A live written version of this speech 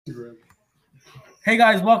Hey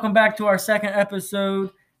guys, welcome back to our second episode.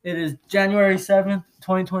 It is January 7th,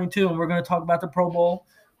 2022, and we're going to talk about the Pro Bowl.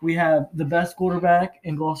 We have the best quarterback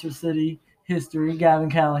in Gloucester City history, Gavin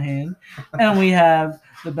Callahan, and we have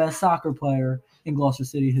the best soccer player in Gloucester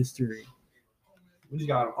City history. We just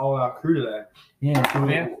got an all-out crew today.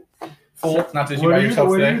 Yeah. Full, not just you What by are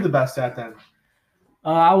yourself today. you the best at then?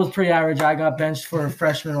 I was pretty average. I got benched for a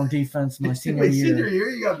freshman on defense my senior year. Senior year,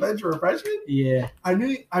 you got benched for a freshman? Yeah. I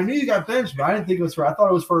knew you got benched, but I didn't think it was for. I thought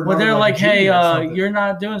it was for. Well, they're like, hey, junior you're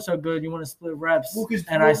not doing so good. You want to split reps? Well,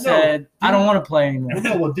 I said, I don't want to play anymore.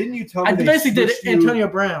 No, well, didn't you tell me? I basically did Antonio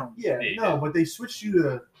Brown. Yeah, no, but they switched you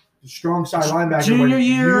to the strong side linebacker. Junior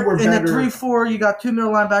year in better. the 3-4, you got two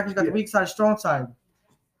middle linebackers. You got the weak side, strong side.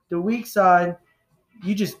 The weak side,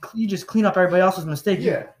 you just clean up everybody else's mistake.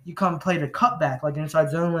 Yeah. You come play the cutback, like inside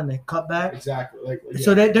zone when they cut back. Exactly.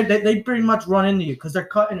 So they pretty much run into you because they're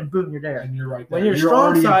cutting and boom, you're there. And you're right there. When you're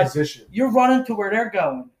strong side, position. you're running to where they're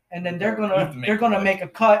going, and then they're gonna make a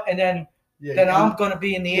cut, and then I'm gonna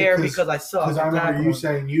be in the air because I suck. Because I remember you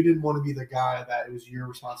saying you didn't want to be the guy that it was your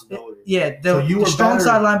responsibility. Yeah, the strong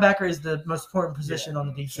side linebacker is the most important position on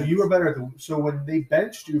the defense. So you were better at so when they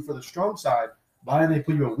benched you for the strong side, why didn't they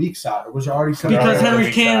put you a weak side? Or was it already set up? Because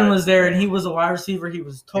Henry Cannon was there, and he was a wide receiver. He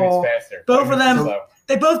was tall. He was faster. Both of them,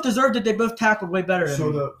 they both deserved it. They both tackled way better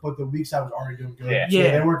than me. But the weak side was already doing good. Yeah. So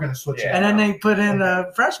they weren't going to switch it. And then they put in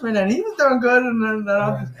a freshman, and he was doing good. And then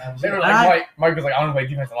they were like, Mike was like, I want to play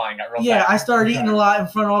defensive line. Got real fast. I started eating a lot in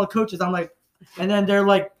front of all the coaches. I'm like, and then they're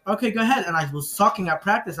like, okay, go ahead. And I was sucking at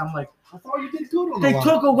practice. I'm like, I thought you did good on the line. They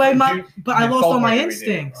took away but I lost all my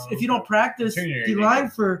instincts. If you don't practice the line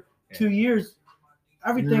for 2 years,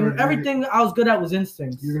 everything I was good at was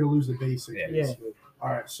instincts. You're going to lose the basics. Yeah. All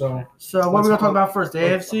right, so what are we going to talk about first? The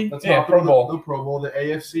AFC? Let's talk Pro Bowl. The Pro Bowl, the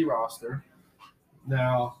AFC roster.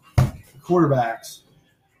 Now, quarterbacks.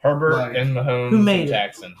 Herbert and Mahomes who made and it?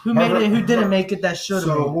 Jackson. Who made it? Who didn't make it? That should have.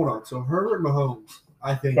 So hold on. So Herbert and Mahomes,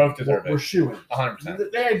 I think both deserve it. We're shooing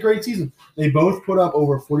 100%. They had great seasons. They both put up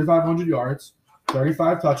over 4,500 yards,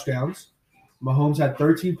 35 touchdowns. Mahomes had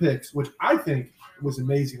 13 picks, which I think was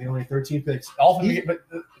amazing. They only had 13 picks.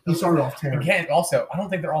 He started off terrible. Again, also, I don't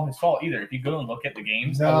think they're all his fault either. If you go and look at the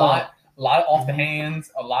games, a lot off the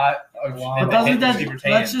hands, a lot. But doesn't that?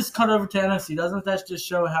 Let's just cut over to NFC. Doesn't that just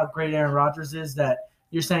show how great Aaron Rodgers is? That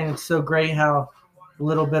you're saying it's so great how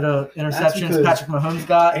little bit of interceptions Patrick Mahomes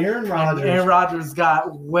got. Aaron Rodgers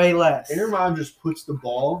got way less. Aaron Rodgers puts the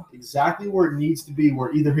ball exactly where it needs to be,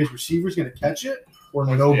 where either his receiver's going to catch it or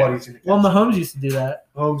nobody's going to catch it. Well, Mahomes used to do that.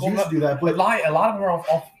 Mahomes used to do that, but a lot of them are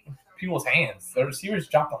off people's hands. The receivers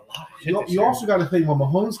dropped a lot of shit. You also got to think when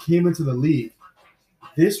Mahomes came into the league,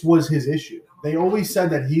 this was his issue. They always said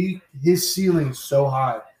that his ceiling is so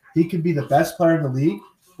high. He could be the best player in the league,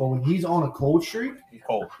 but when he's on a cold streak,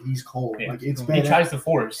 he's cold. Yeah. Like it's he tries to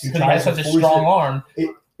force because he has such a strong arm.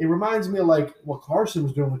 It reminds me of like what Carson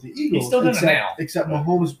was doing with the Eagles. He's still doing it now. Except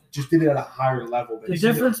Mahomes just did it at a higher level. The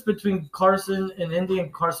difference between Carson in Indy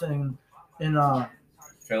and Carson in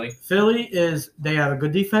Philly is they have a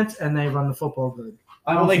good defense and they run the football good.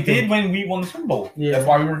 Well, they did when we won the Super Bowl. Yeah. That's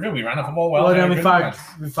why we were good. We ran the football well. Well, then we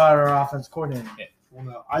fired our offense coordinator. Yeah. Well,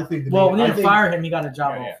 no, I think. We didn't fire him. He got a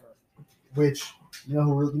job offer. Which you know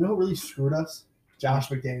who really screwed us? Josh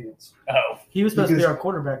McDaniels. Oh, he was supposed to be our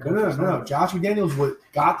quarterback coach. No. Josh McDaniels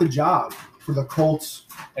got the job for the Colts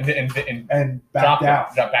and backed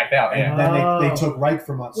out. Backed out. And then they took Reich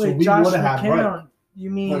from us. Wait, so we would have had Reich.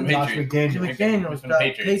 You mean Josh McDaniels, the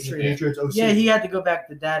Patriots. OC. Yeah, he had to go back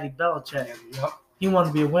to Daddy Belichick. Yep. He wanted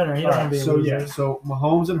to be a winner. He don't want to be a loser. So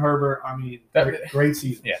Mahomes and Herbert, I mean, great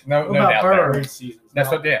season. Yeah, no doubt there. Great season.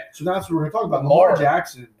 So that's what we're going to talk about. Lamar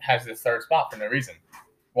Jackson has this third spot for no reason.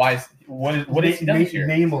 Why is what has he done this year?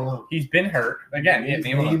 Name alone. He's been hurt again.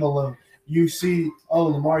 Name alone. You see,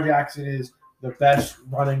 Lamar Jackson is the best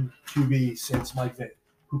running QB since Mike Vick.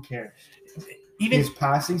 Who cares? His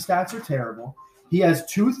passing stats are terrible. He has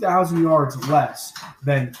 2,000 yards less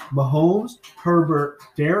than Mahomes, Herbert,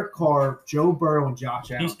 Derek Carr, Joe Burrow, and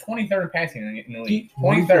Josh Allen. He's 23rd passing in the league.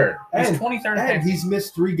 23rd. He's 23rd passing. He's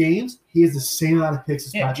missed 3 games. He has the same amount of picks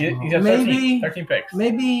as Patrick Mahomes. He's got 13 picks.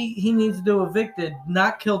 Maybe he needs to do evicted,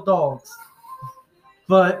 not kill dogs,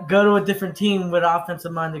 but go to a different team with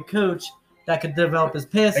offensive-minded coach that could develop his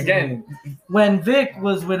passing game. When Vic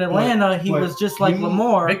was with Atlanta, he was just like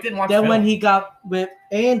Lamar. Vic didn't watch then film. When he got with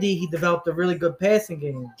Andy, he developed a really good passing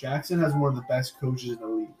game. Jackson has one of the best coaches in the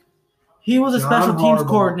league. He was a special teams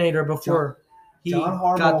coordinator before he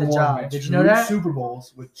got the job. Did you know that? Super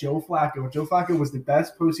Bowls with Joe Flacco. Joe Flacco was the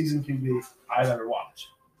best postseason QB I've ever watched.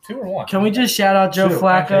 2 or 1. Can we just shout out Joe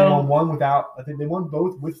Flacco? They won one without. I think they won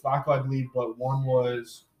both with Flacco, I believe, but one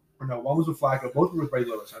was or no, one was with Flacco. Both were with Ray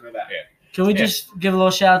Lewis. I know that. Yeah. Can we just give a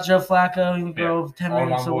little shout out to Joe Flacco? He drove 10 All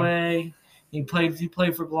minutes along board. away. He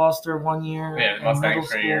played for Gloucester 1 year. Yeah, in Mustangs middle for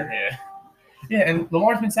a school. year. Yeah. Yeah, and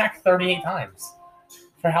Lamar's been sacked 38 times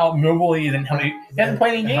for how mobile he is and how he hasn't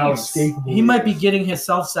played any How games. escapable He might be getting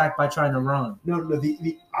himself sacked by trying to run. No.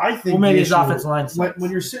 I think Well, maybe the his issue- offensive line sucks.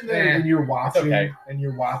 when you're sitting there and you're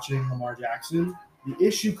watching Lamar Jackson, the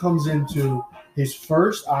issue comes into his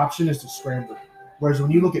first option is to scramble. Whereas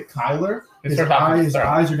when you look at Kyler, his first option is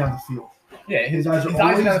eyes throw. are down the field. Yeah, His eyes are his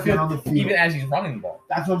always eyes down the field. even as he's running the ball.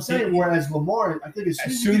 That's what I'm saying. Whereas Lamar, I think as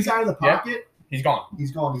soon as he gets out of the pocket, He's gone.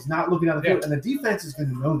 he's gone. He's not looking down the field. And the defense is going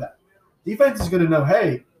to know that. Defense is going to know,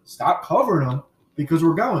 hey, stop covering them because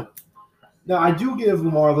we're going. Now, I do give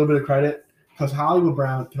Lamar a little bit of credit because Hollywood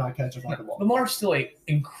Brown cannot catch a fucking ball. Lamar's still an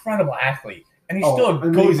incredible athlete, and he's Oh, still a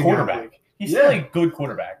good amazing quarterback. athlete. He's still a good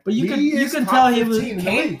quarterback. But you Is can top tell he was 15 in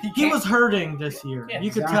the league. he was hurting this year. Yeah, you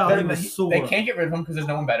could exactly. tell he was sore. They can't get rid of him because there's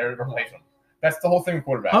no one better to replace him. That's the whole thing with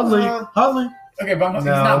quarterbacks. Huntley. Okay, but he's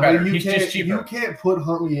No, not better. but He's just You cheaper. can't put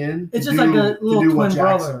Huntley in. It's to just do- like a to little do what twin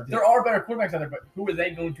Jackson brother. did. There are better quarterbacks out there, but who are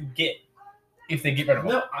they going to get if they get rid of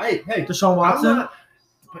him? No, hey, Deshaun Watson. I'm not-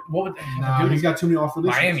 But what would they Nah, do? he's got too many off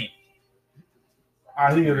releases. Miami.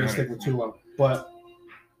 I think they're going to stick with Tua. But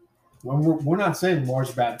when we're not saying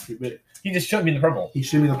Lamar's bad at QB. He just shouldn't be in the Pro Bowl. He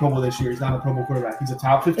should be in the Pro Bowl this year. He's not a Pro Bowl quarterback. He's a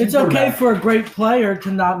top 15 It's okay quarterback. for a great player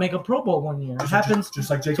to not make a Pro Bowl 1 year. It happens. Just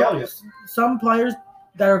like Jake to Elliott. Some players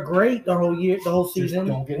that are great the whole Just season.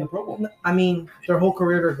 don't get in the Pro Bowl. I mean, their whole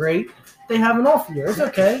career they're great. They have an off year. It's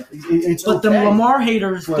okay. It's But the okay. Lamar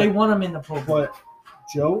haters, But- they want him in the Pro Bowl. But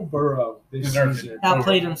Joe Burrow this Deserves season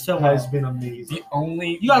Outplayed him so well. has been amazing. The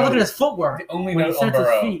only You gotta look at his footwork. The only when he note on sets his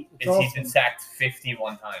Burrow feet. It's is he's awesome. been sacked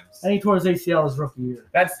 51 times. And he tore his ACL his rookie year.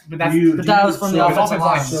 That's But that was from the so- offensive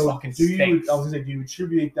line. So fucking do you? stinks. I was gonna say, do you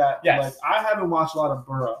attribute that? Yes. Like I haven't watched a lot of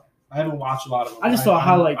Burrow. I haven't watched a lot of him. I just saw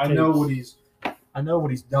highlight I know tapes. I know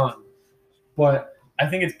what he's done, but I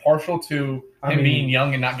think it's partial to I him mean- being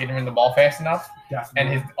young and not getting rid of the ball fast enough,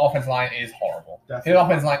 definitely. and his offensive line is horrible. Definitely. His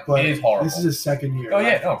offensive line But is horrible. This is his second year. Oh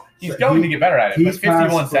yeah, no, he's So going to get better at it. But He's 51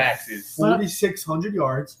 passed for sacks is 4,600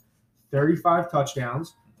 yards, 35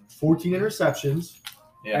 touchdowns, 14 interceptions,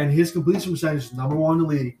 Yeah. and his completion percentage is number one in the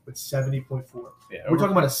league with 70.4. yeah, We're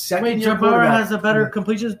talking about a second Wait, year Joe Burrow quarterback has a better than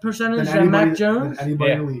completion percentage than anybody- Mac Jones? than anybody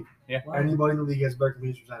Yeah. in the league. Yeah. Anybody in the league has a better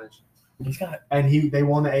completion percentage. He's got And they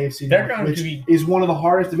won the AFC They're North, going which to be- is one of the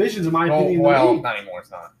hardest divisions in my opinion in the well, league. not anymore.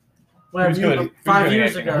 It's not. Well, Who's good? Who's 5 good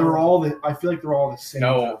years at ago. They're all I feel like they're all the same.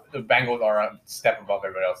 No, the Bengals are a step above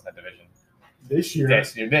everybody else in that division. This year,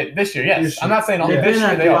 This year, yes. This I'm year. not saying all Yeah. this Been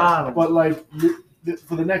year at they the are. bottom. but like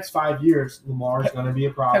for the next 5 years, Lamar's going to be a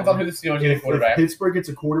Depends on problem. who the Steelers get a If quarterback. Pittsburgh gets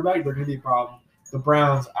a quarterback, they're going to be a problem. The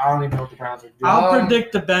Browns, I don't even know what the Browns are doing. I'll Um,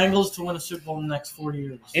 predict the Bengals to win a Super Bowl in the next 4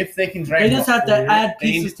 years. If they can drag They just have to add They-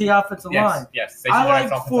 pieces to the offensive line. Yes. They I should draft like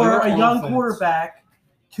offensive for line. a young offense. quarterback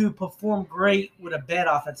to perform great with a bad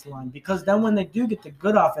offensive line because then when they do get the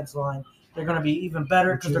good offensive line, they're going to be even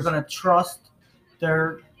better because they're going to trust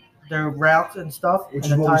their routes and stuff. Which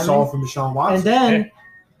and is the what we saw timing. from Deshaun Watson.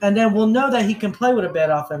 And then we'll know that he can play with a bad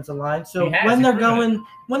offensive line. So He has, when he's they're proven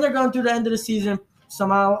going through the end of the season,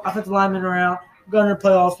 some offensive linemen are out, going to the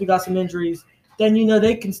playoffs, we got some injuries. Then you know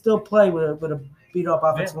they can still play with a beat up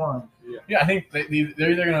offensive line. Yeah, I think they're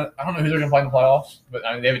either gonna. I don't know who they're gonna play in the playoffs, but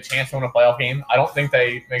I mean they have a chance to win a playoff game. I don't think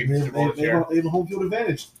they make it to the Super Bowl this year. They have a home field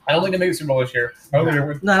advantage. I don't think they make the Super Bowl this year. I don't think they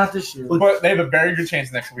win. No, not this year. But they have a very good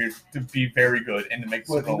chance next year to be very good and to make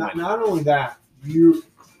the But Super Bowl win. not only that,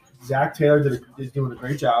 Zach Taylor is doing a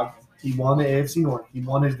great job. He won the AFC North. He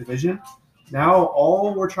won his division. Now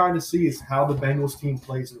all we're trying to see is how the Bengals team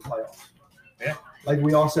plays in the playoffs. Yeah. Like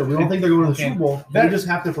we all said, we don't think they're going to the Super Bowl. They They're- just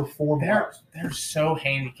have to perform. They're so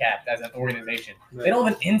handicapped as an organization. They don't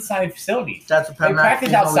have an inside facility. That's what Pat They practice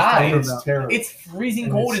McAfee's always outside. talking It's about. terrible. It's freezing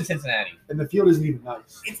And cold it's- in Cincinnati. And the field isn't even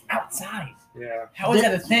nice. It's outside. Yeah. How is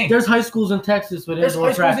that a thing? There's high schools in Texas with There's indoor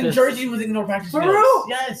high schools in practice. Jersey with indoor practice For fields. real?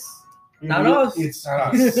 Yes. Not us. It's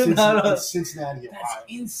Not us. Cincinnati, Not us. it's Cincinnati. That's Ohio.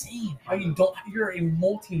 insane. How you don't? You're a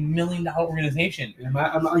multi-million-dollar organization. And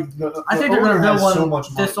I'm like, I think the they're going owner to has build so one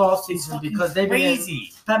much money. this offseason because they've been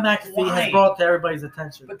Crazy. Pat McAfee Why? has brought to everybody's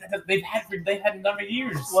attention. But they've had a number of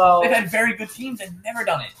years. Well- they've had very good teams and never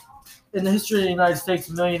done it. In the history of the United States,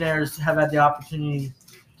 millionaires have had the opportunity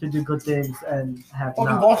to do good things and have Fucking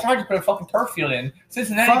not. Boston Chargers put a fucking turf field in.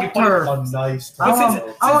 Cincinnati Fuck could put turf. A nice. I want-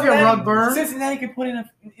 field. I want to get Cincinnati- rug burn. Cincinnati could put in an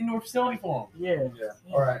indoor facility for them. Yeah.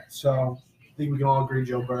 Yeah. All right. So I think we can all agree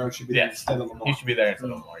Joe Burrow should be there Yes. instead of Lamar. He should be there instead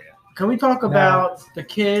of Lamar. Yeah. Can we talk about the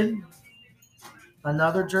kid,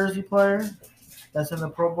 another Jersey player that's in the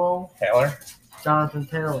Pro Bowl? Taylor. Jonathan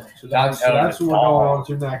Taylor. So that's what we're going on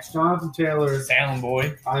to next. Jonathan Taylor, Sound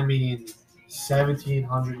boy. I mean,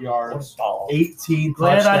 1,700 yards, Ball. 18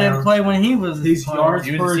 Glad touchdowns. I didn't play when he was. His playing. yards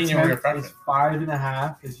He was per a senior when you were attempt is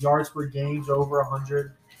 5.5. His yards per game's over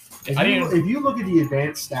 100. If you look at the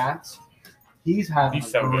advanced stats, he's having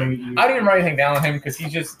He's so a great good. year. I didn't write anything down on him because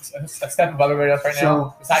he's just a step above everybody else right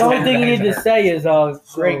now. The only thing you need to say is So-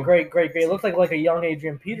 great. It looks like a young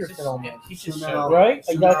Adrian Peterson almost. He's just So so now- good. Right?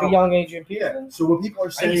 So Like a now- young Adrian Yeah. Peterson? So what people are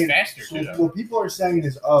I think he's saying, faster too, though. what people are saying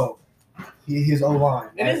is, his O line.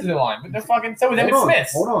 It is the line, but they're fucking. So was Emmitt Hold on, Smith.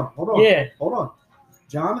 hold on. Yeah. Hold on.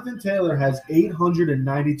 Jonathan Taylor has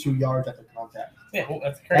 892 yards at the contact. Yeah, well,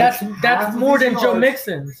 that's crazy. Half That's of more his than Joe yards-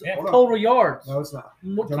 Mixon's Yeah. total yards. No, it's not.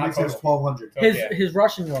 More- Joe Not Mixon has total. 1,200. His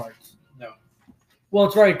rushing yards. No. Well,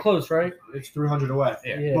 it's very close, right? It's 300 away.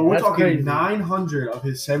 Yeah. But we're that's talking crazy. 900 of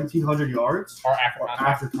his 1,700 yards Or after are contact.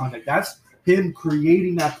 after contact. That's him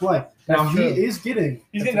creating that play. Now, That's he true. is getting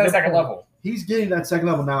He's That's getting a to the good second point. level. He's getting that second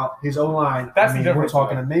level now. His O line. That's the we're difference,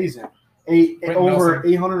 talking though. amazing. Quentin Over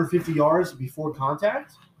Nelson. 850 yards before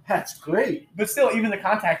contact. That's great. But still, even the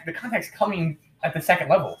contact's coming at the second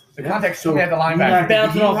level. The Yeah, contact's so coming at the you linebacker. have-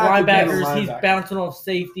 Bouncing You off have to get a linebackers, he's linebacker. bouncing off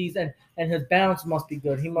safeties, and his bounce must be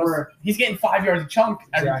good. He must. He's getting 5 yards a chunk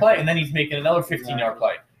every Exactly. play, and then he's making another 15-yard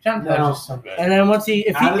play. Jonathan Now- Taylor's just so good. And then once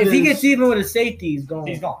if Out of he his- gets even with his safety, he's gone.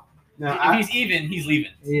 He's gone. Now, If he's even, he's leaving.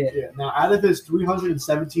 Yeah. now, out of his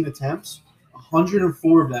 317 attempts,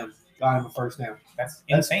 104 of them got him a first down. That's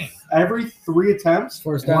That's insane. Every 3 attempts,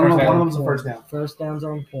 First one down. of First them was a first down. First downs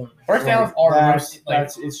on point. First downs are That's, like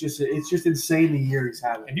it's just insane the year he's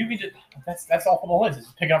having. if you can just that's all football is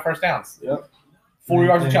picking up first downs. Yep. 4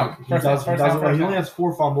 yards a And chunk. He First does, down, he, first does down, it well. first He only down. has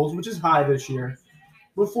 4 fumbles, which is high this year.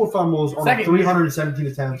 But 4 fumbles on Second- 317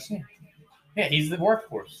 attempts. Yeah, he's the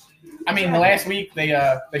workhorse. I mean, the last week they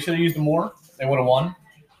should have used him more. They would have won.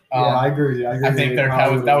 Yeah, I agree with you. I think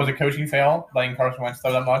that was a coaching fail, letting Carson Wentz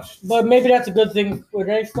throw that much. But maybe that's a good thing. Were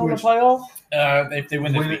they still in the Which- playoffs? If they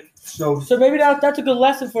win this Win week. it. So So maybe that's a good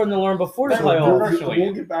lesson for them to learn before the So playoffs. Virtually.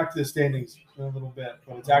 we'll get back to the standings in a little bit,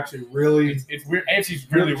 but it's actually really It's weird. AFC's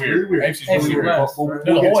really weird. AFC's AFC really weird. West. We'll, right?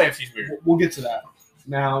 No, we'll the get whole to, AFC's weird. we'll get to that.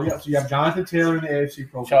 Now, yeah, so you have Jonathan Taylor in the AFC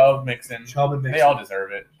Pro Bowl. Chubb, Mixon. Chubb and Mixon. They all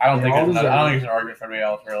deserve it. I don't They think all it's deserve I don't it. think it's an argument for anybody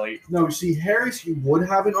else, really. No, see, Harris, you would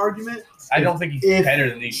have an argument. I don't think he's If better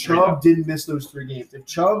than these three. though. Chubb didn't miss those 3 games. If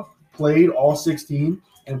Chubb played all 16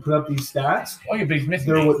 and put up these stats, Oh, yeah, but he's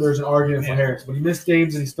missing games. there's an argument for Yeah. Harris. But he missed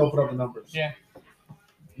games and he still put up the numbers. Yeah.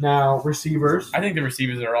 Now, receivers. I think the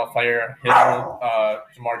receivers are all fire. Hill,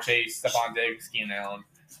 Jamar Chase, Stephon Diggs, Keenan Allen.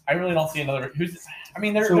 I really don't see another. I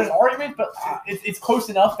mean, there's an argument, but it's close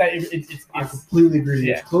enough that it's I completely agree.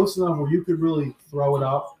 Yeah. It's close enough where you could really throw it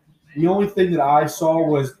up. The only thing that I saw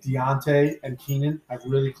was Deontay and Keenan have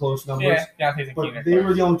really close numbers. yeah, Deontay's and But Keenan. they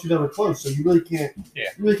were the only 2 that were close, so you really can't. Yeah.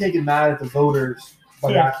 You really can't get mad at the voters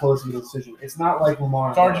by Yeah. that close of a decision. It's not like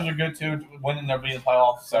Lamar. Chargers are good too, winning their being in the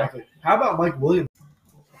playoffs. So Exactly. How about Mike Williams?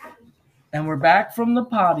 And we're back from the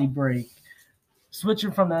potty break.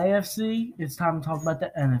 Switching from the AFC, it's time to talk about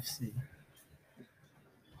the NFC.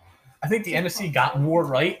 I think the NFC got more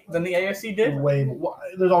right than the AFC did.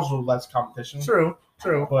 There's also less competition. True.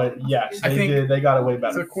 But yes, I they think- did. They got it way So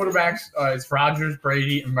better. the quarterbacks, it's Rodgers,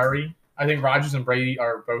 Brady, and Murray. I think Rodgers and Brady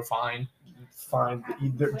are both fine. Fine.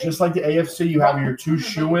 Just like the AFC, you have your 2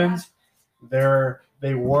 shoo-ins.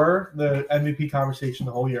 They were the MVP conversation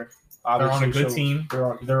the whole year. They're on a Obviously, good team.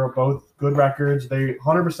 They're both good records. They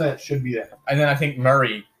 100% should be there. And then I think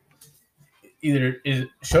Murray either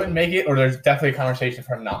shouldn't make it or there's definitely a conversation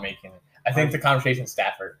for him not making it. I think the conversation is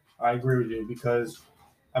Stafford. I agree with you because,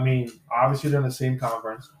 I mean, obviously they're in the same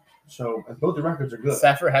conference, so both the records are good.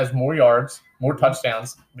 Stafford has more yards, more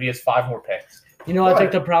touchdowns, but he has 5 more picks. You know what I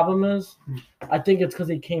think Right. the problem is? I think it's because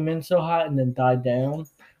he came in so high and then died down.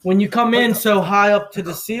 When you come in so high up to the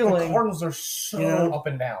The ceiling, Cardinals are so You know? up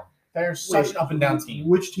and down. They're such an up and down team.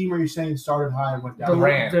 Which team are you saying started high and went down? the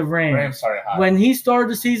Rams. Rams started high. When he started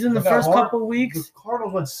the season, the But first the Har- couple The weeks,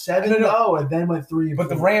 Cardinals went 7-0 and then went 3-4. But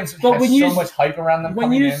the Rams But have when so you- much hype around them when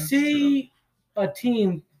coming you in. see a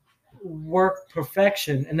team work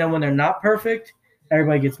perfection and then when they're not perfect,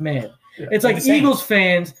 everybody gets mad. Yeah. It's like The Saints. Eagles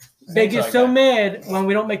fans, they Saints get like so that. mad when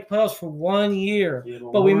we don't make the playoffs for 1 year, Yeah,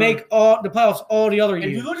 but we make all the playoffs all the other If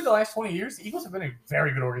years. you look at the last 20 years, the Eagles have been a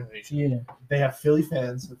very good organization. Yeah, They have Philly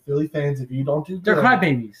fans. The Philly fans, if you don't do good, they're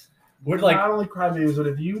crybabies. We're like, not only crybabies, but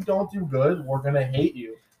if you don't do good, we're gonna hate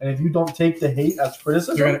you. And if you don't take the hate as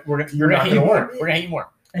criticism, we're gonna you're hate not you gonna more. win. We're gonna hate you more.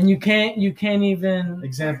 And you can't even.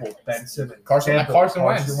 Example: Ben Simmons, Carson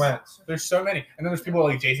Wentz. There's so many, and then there's people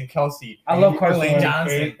like Jason Kelsey. I love Carson Lane Wentz.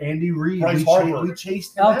 Johnson, Andy Reid. Bryce Harper. We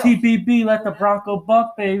chased him out. LTBB, let the Bronco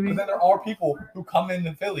buck, baby. But then there are people who come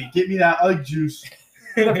into Philly. Get me that Ugg juice.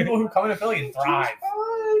 There are people who come into Philly and thrive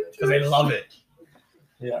because they love it.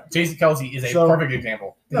 Yeah. Jason Kelsey is a perfect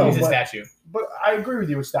example. He's a statue. But I agree with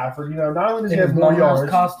you with Stafford. Not only does he In have his more Mama's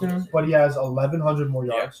yards, costume. but he has 1,100 more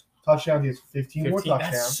yards. Touchdowns, he has 15 more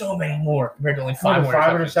touchdowns. That's so many more compared to only 5 more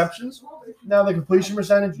interceptions. Now the completion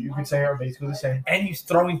percentage, you could say, are basically the same. And he's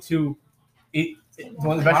throwing to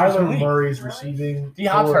one of the best Tyler receivers in the league. Murray's receiving.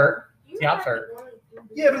 D-Hop's hurt. Yeah,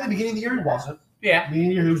 but at the beginning of the year, he wasn't. Yeah. Beginning of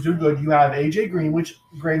the year, he was doing good. You have AJ Green, which,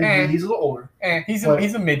 granted, he's a little older. He's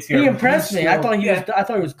a mid-tier. He impressed me. I thought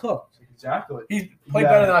he was cooked. Exactly. He's played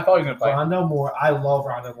better than I thought he was going to play. Rondo Moore, I love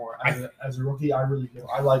Rondo Moore. As a rookie, I really do.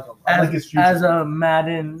 I like him. I like his future. As a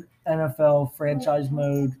Madden NFL franchise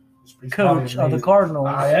mode coach of the Cardinals.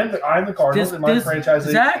 I'm the Cardinals in my franchise.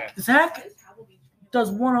 Zach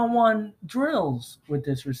does one-on-one drills with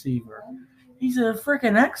this receiver. He's a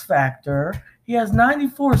freaking X factor. He has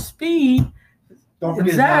 94 speed. Don't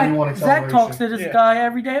forget Zach talks to this guy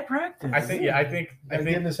every day at practice. I think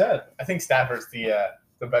in his head. I think Stafford's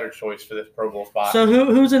the better choice for this Pro Bowl spot. So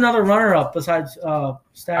who's another runner-up besides Stafford?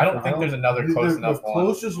 I don't think there's another close enough one.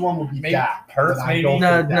 The closest one would be maybe Dak. Hurts, maybe.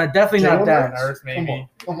 No, definitely not Dak. Hurts, maybe.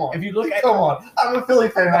 Come on. If you look at, come on. I'm a Philly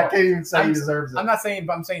fan. I can't even say he deserves it. I'm not saying,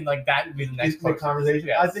 but I'm saying like that would be the next conversation.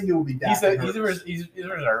 Yes. I think it will be Dak. He's a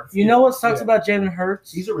reserve. You know what sucks about Jalen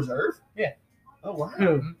Hurts? He's a reserve? Yeah. Oh, wow.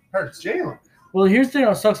 Who? Hurts. Jalen. Well, here's the thing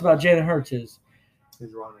that sucks about Jalen Hurts is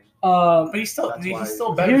he's running. But he's still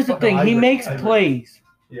better. Here's the thing. He makes plays.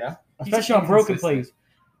 Yeah. Especially on broken plays.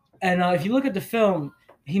 And if you look at the film,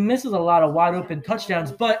 he misses a lot of wide open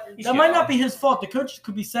touchdowns. But that might not be his fault. The coaches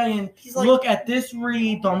could be saying, look at this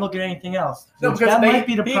read, don't look at anything else. No, that might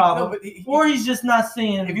be the problem. Or he's just not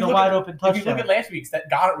seeing the wide open touchdowns. If you look at last week's, that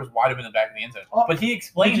Goddard was wide open in the back of the end zone. But he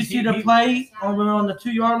explained. Did you see the play on the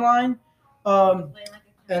 2-yard line?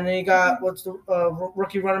 And then you got, what's the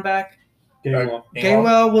rookie running back?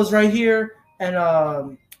 Gainwell was right here. And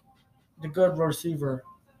the good receiver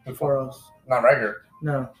for us. Not regular.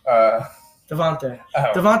 No. Devontae.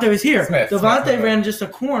 Oh. Devontae was here. Smith ran just a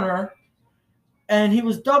corner, and he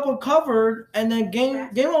was double covered, and then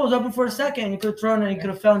Gainwell was open for a second. He could have thrown it, and he could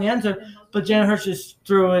have fell in the end zone, but Jalen Hurts just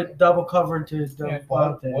threw it double covered to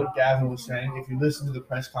Devontae. What Gavin was saying, if you listen to the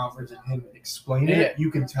press conference and him explain it, you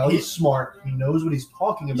can tell he's smart. He knows what he's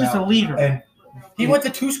talking about. He's just a leader. And he went to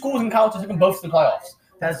 2 schools in college and took them both to the playoffs.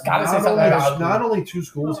 That's not only 2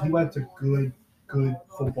 schools. He went to good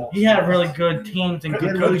football. He had really good teams and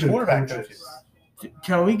good quarterback coaches.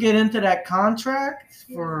 Can we get into that contract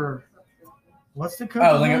for what's the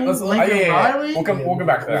coach? Lincoln Riley? We'll come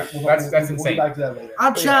back to that. That's insane. We'll get back to that later.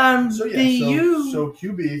 I'm trying to be you. So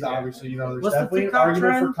QBs, obviously, there's What's definitely an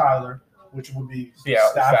argument for Kyler, which would be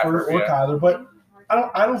Stafford or Kyler, but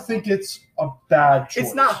I don't think it's a bad choice.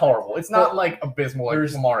 It's not horrible. It's not like abysmal like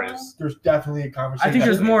Lamar is. There's definitely a conversation. I think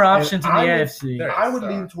there's more options in the AFC. I would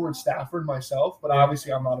lean towards Stafford myself, but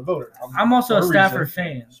obviously I'm not a voter. I'm also a Stafford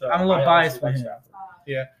fan. So I'm a little biased for him.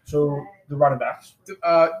 Yeah. So the running backs.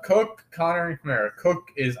 Cook, Connor, and Kamara. Cook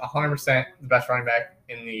is 100% the best running back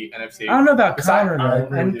in the NFC. I don't know about Connor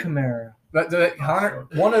though, and Kamara. But Connor,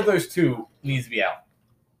 one of those two needs to be out.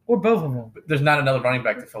 Or both of them. But there's not another running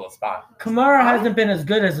back to fill a spot. Kamara hasn't been as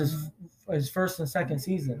good as his first and second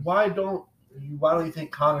season. Why don't you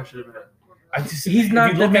think Connor should have been? He's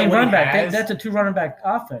not the main running back. That's a 2 running back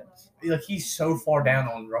offense. Like he's so far down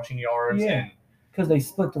on rushing yards and because they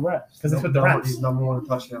split the reps. Because they split the reps. He's number 1 in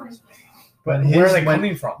touchdowns. But where are they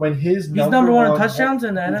coming from? When he's number 1 in touchdowns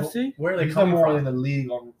in the NFC. Where are they coming from? In the league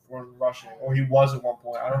on rushing, or he was at one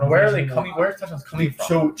point. I don't know where are they coming. Where are touchdowns coming from?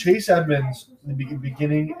 So Chase Edmonds, in the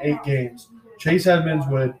beginning 8 games, Chase Edmonds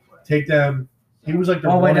would take them. He was like their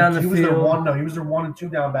all the way down the field. He was their 1 and 2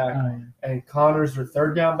 down back, and Connor's their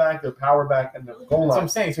 3rd down back, their power back, and their goal line. That's what I'm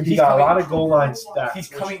saying. So he got a lot of goal line stats. He's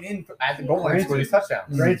coming in at the goal line to score these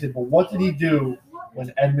touchdowns. Granted, but what did he do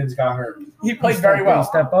when Edmonds got hurt? He played very well.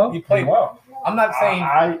 Step up. He played well. I'm not saying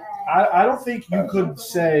I don't think you could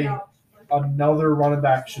say another running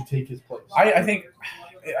back should take his place. I think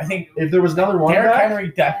if there was another running Derrick back,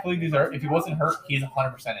 Henry definitely deserved. If he wasn't hurt, he's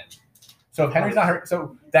 100% in. So if Henry's not hurt,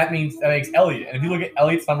 so that makes Elliott. And if you look at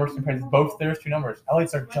Elliott's numbers compared to both their 2 numbers,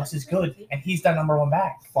 Elliott's are just as good, and he's their number 1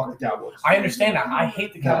 back. Fuck the Cowboys. I understand that. I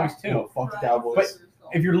hate the Cowboys too. No, fuck the Cowboys. But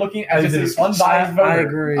if you're looking at just an unbiased voter, I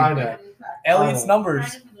agree. I know. Elliott's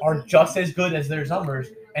numbers are just as good as their numbers,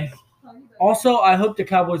 and Also, I hope the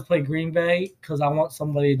Cowboys play Green Bay because I want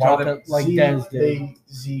somebody to drop it like Dez did.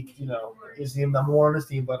 Zeke, is the number one on his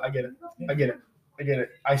team, but I get it.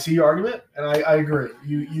 I see your argument, and I agree.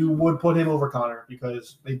 You would put him over Connor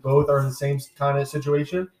because they both are in the same kind of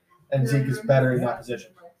situation, and Zeke is better in that position.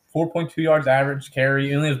 4.2 yards average carry.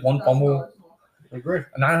 He only has one fumble. I agree.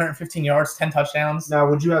 915 yards, 10 touchdowns. Now,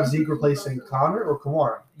 would you have Zeke replacing Connor or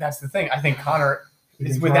Kamara? That's the thing. I think Connor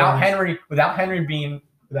is without Henry being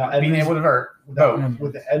able to vote.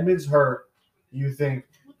 With the Edmonds hurt, you think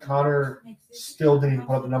Connor still didn't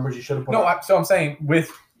put up the numbers you should have put up? No, so I'm saying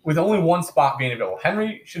with only one spot being available,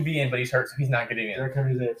 Henry should be in, but he's hurt, so he's not getting in. Derrick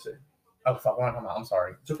Henry's AFC. Oh, fuck. What am I talking about? I'm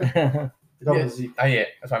sorry. It's okay. Zeke. Yeah,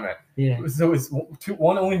 that's what I meant. Yeah. So it's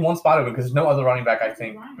only one spot open because there's no other running back, I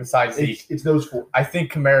think, besides Zeke. It's those four. I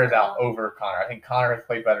think Kamara's out over Connor. I think Connor has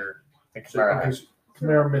played better than Kamara has.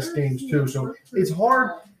 Kamara missed games too, so it's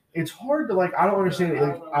hard. It's hard to I don't understand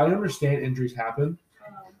it. I understand injuries happen,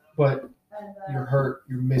 but you're hurt.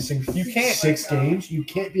 You're missing. You can't 6 games. You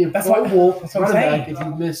can't be a Pro Bowl running back if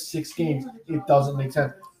you miss 6 games. It doesn't make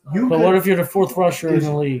sense. What if you're the 4th rusher in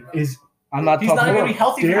the league? He's not going to be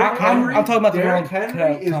healthy. I'm talking about the Derrick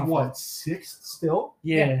Henry is what 6th still?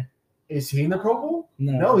 Yeah. Is he in the Pro Bowl?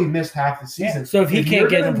 No, he missed half the season. Yeah. So if he can't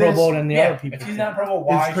get in the Pro Bowl, then the other people. If he's not in the Pro Bowl,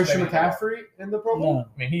 why is Christian McCaffrey in the Pro Bowl? No.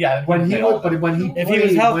 I mean, when he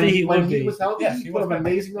was healthy, he put up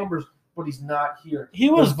amazing numbers. But he's not here. He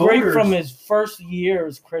was great from his first year. It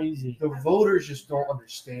was crazy. The voters just don't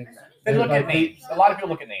understand that. They look at names. A lot of people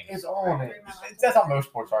look at names. It's all names. That's how most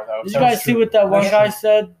sports are, though. Did you guys see what that one guy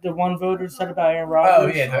said? The one voter said about Aaron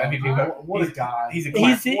Rodgers. Oh yeah, the MVP vote. What a guy! He's a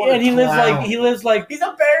clown. He lives like he's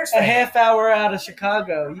a Bears fan. A half hour out of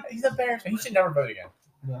Chicago. He's a Bears fan. He should never vote again.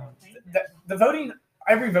 No. The voting,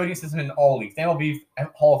 every voting system in all leagues, the MLB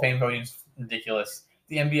Hall of Fame voting is ridiculous.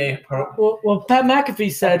 The NBA. Well, Pat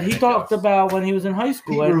McAfee said he talked about when he was in high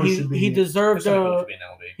school and he deserved an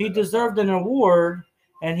award,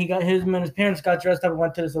 and him and his parents got dressed up and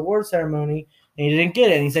went to this award ceremony, and he didn't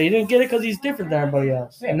get it. And he said he didn't get it because he's different than everybody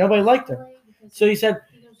else, and nobody liked him. So he said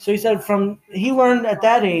he learned at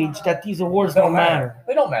that age that these awards don't matter.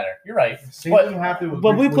 They don't matter. You're right.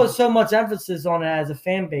 But we put so much emphasis on it as a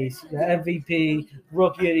fan base. The MVP,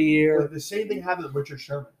 Rookie of the Year. The same thing happened with Richard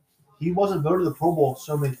Sherman. He wasn't voted to the Pro Bowl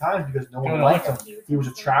so many times because no one liked him. He was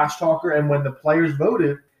a trash talker, and when the players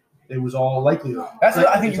voted, it was all likelihood. That's what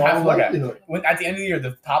I think you have to look at. At the end of the year,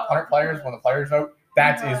 the top 100 players, when the players vote,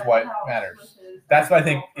 that is what matters. That's what I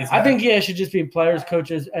think is. I think it should just be players,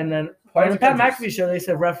 coaches, and then on the Pat McAfee show they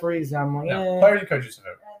said referees. I'm like, players and coaches to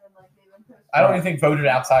vote. I don't even think voted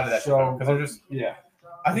outside of that show because they're just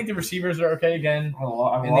I think the receivers are okay again in the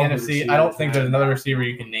NFC. I don't think there's another receiver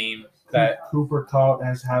you can name. That Cooper Kupp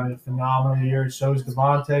has had a phenomenal year. So is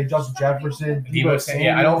Devontae, Justin Jefferson, Debo.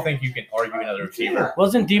 I don't think you can argue another receiver.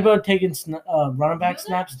 Wasn't Debo taking running back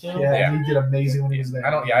snaps too? Yeah, he did amazing when he was there.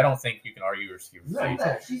 I don't think you can argue receivers.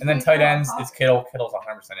 And then tight ends, it's Kittle. Kittle's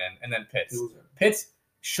 100% in, and then Pitts. Pitts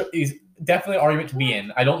is definitely an argument to be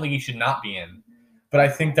in. I don't think he should not be in, but I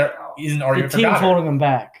think there is an argument. The team's holding him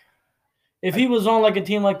back. If he was on like a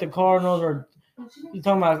team like the Cardinals or. You're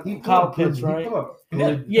talking about Kyle Pitts, right?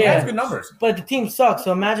 Yeah, he has good numbers. But the team sucks,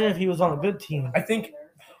 so imagine if he was on a good team. I think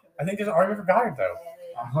there's an argument for Goddard, though.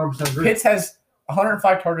 100% agree. Pitts has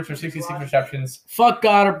 105 targets for 66 receptions. Fuck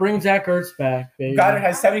Goddard. Bring Zach Ertz back, baby. Goddard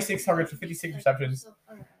has 76 targets for 56 receptions.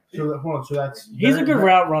 So hold on. So that's he's a good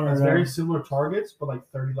route runner. That's very similar targets, but like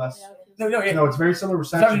 30 less. No, it's very similar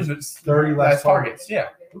receptions. 30 less targets. Yeah.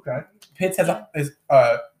 Okay. Pitts has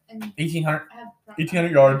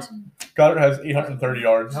 1,800 yards. Goddard has 830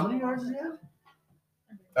 yards. How many yards does he have?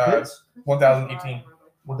 1,018.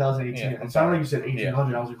 1,018. Yeah, it sounded like you said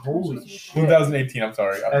 1,800. I was like, holy shit. 1,018, I'm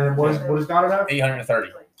sorry. And then what does Goddard have?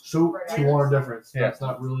 830. So 200 difference. Yeah. That's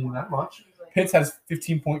not really that much. Pitts has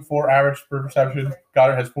 15.4 average per reception.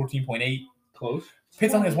 Goddard has 14.8. Close.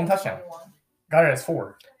 Pitts only has 1 touchdown. Goddard has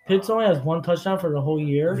 4. Pitts only has 1 touchdown for the whole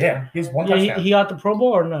year? Yeah, he has 1 touchdown. He got the Pro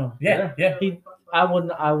Bowl or no? Yeah. I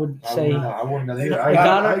would say. I wouldn't either.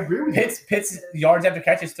 I agree with you. Pitts yards after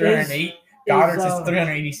catch is 308. Goddard's is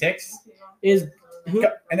 386. And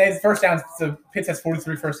then first downs. So Pitts has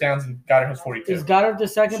 43 first downs and Goddard has 42. Is Goddard the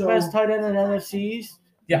second best tight end in NFC East?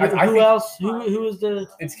 Yeah. Who else? Who is the?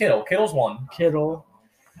 It's Kittle. Kittle's 1. Kittle.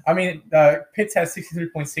 I mean, Pitts has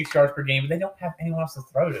 63.6 yards per game, but they don't have anyone else to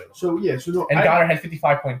throw to. And Goddard has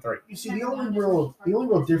 55.3. You see, the only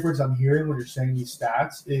real difference I'm hearing when you're saying these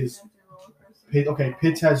stats is,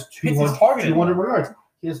 Pitts has 200 more yards.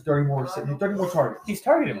 He has 30 more targets. He's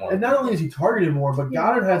targeted more. And not only is he targeted more, but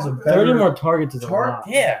Goddard has a better 30 more targets is a lot.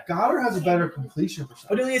 Yeah. Goddard has a better completion percentage.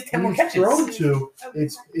 But he only has 10 more When he's catches. thrown to,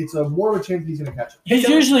 it's a more of a chance he's going to catch it. He's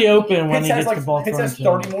usually open when Pitts he has gets the ball Pitts thrown has to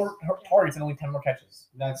 30 him. more targets and only 10 more catches.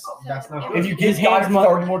 That's not If good. you give His hands Goddard mu-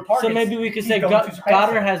 30 more targets, So maybe we could he's say going to surpass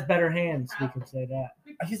Goddard him. has better hands. We could say that.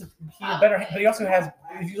 He's a better, but he also has.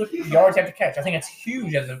 If you look at yards after catch, I think it's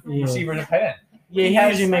huge as a Yeah. receiver and a tight end. Yeah, he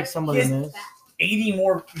has- usually makes somebody he has miss. 80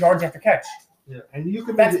 more yards after catch. Yeah, and you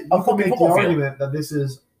can That's make, a you can make the football field. argument that this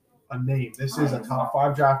is a name. This is a top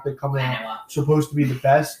 5 draft pick coming out, supposed to be the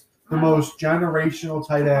best, the most generational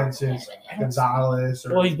tight end since Gonzalez.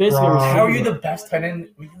 Or Well, he's basically Gronk. How are you the best tight end?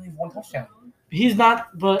 We only have 1 touchdown. He's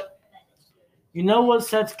not, but you know what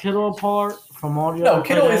sets Kittle apart from all the No, other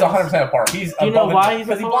Kittle tight is ends? 100% apart. He's Do you know above why it he's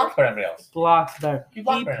because he apart? blocks better than everybody else. Blocks better. He He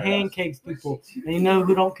blocked better than everybody else. pancakes people. And you know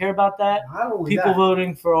who don't care about that? Not only People that,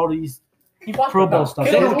 voting for all these He blocks Pro better. Bowl stuff.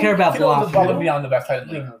 They don't care about Kittle is blocking. above and beyond the best tight end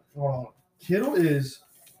in the league. Hold on. Kittle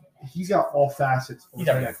he's got all facets. He's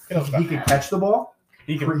everything. Kittle's He can catch the ball.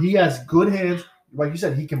 He can. He has good hands. Like you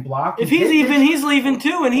said, he can block. If He he's pancakes- even, he's leaving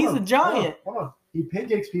too, and he's Hold a on, giant. Hold on. He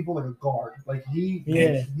pancakes people like a guard. Like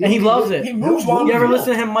Yeah, and he loves it. He moves well. You ever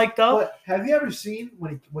listen to him mic'd up? But have you ever seen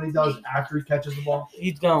when he does after he catches the ball?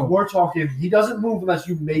 He's gone. We're talking. He doesn't move unless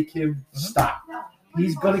you make him Mm-hmm. stop.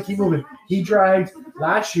 He's gonna keep moving. He dragged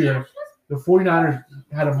last year. The 49ers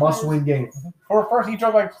had a must-win game. For first, he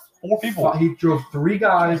drove like 4 people. He drove 3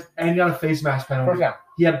 guys and got a face mask First penalty. down.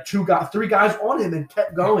 He had 3 guys on him and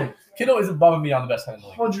kept going. Kittle is above and beyond the best tight end in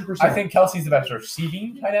the league. 100%. I think Kelsey's the best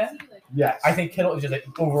receiving tight end. yes. I think Kittle is just an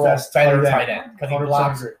overall Best better tight tight end. end because he 100%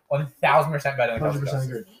 blocks agree. 1,000% better than Kelsey 100% does.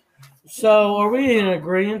 agree. So, are we in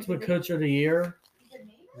agreement with Coach of the Year?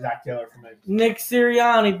 Zach Taylor for me. Nick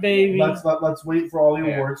Sirianni, baby. Let's wait for all the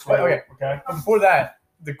Yeah. awards. Wait, okay. Okay. But before that,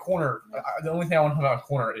 the corner. The only thing I want to talk about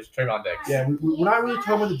corner is Trayvon Diggs. Yeah, we're not really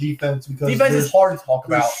talking about the defense because Defense is hard to talk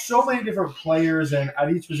there's about. so many different players, and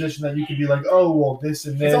at each position that you could be like, oh, well, this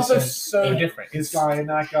and this. It's also and so different. this guy and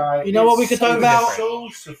that guy. You know what we It's could talk so about so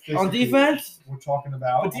sophisticated. On defense? We're talking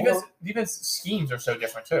about. But defense schemes are so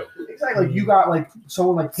different too. Exactly. Like you got like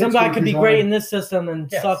someone like Some guy Pittsburgh could be who's great running- in this system and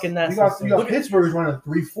Yes. suck in that You got system. Pittsburgh is running a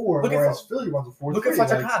 3-4, Look at- whereas Philly runs a 4-3. Look at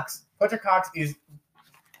Fletcher Like, Cox. Fletcher Cox is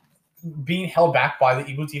being held back by the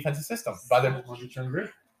Eagles' defensive system. By the 100% agree.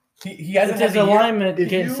 he hasn't It's his had the year- alignment if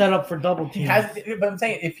getting you- set up for double He team. has, but I'm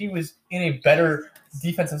saying if he was in a better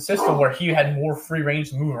defensive system where he had more free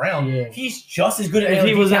range to move around, Yeah. he's just as good at If he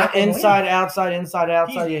any was an tackle in the league. inside,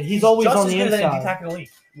 outside, yeah, he's always just on as the good as any inside. tackle in the league.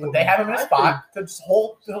 But they have him in a spot to just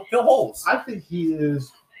fill holes. I think he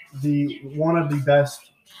is one of the best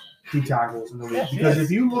D tackles in the league. Yeah, he Because is.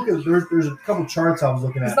 if you look at there's a couple charts I was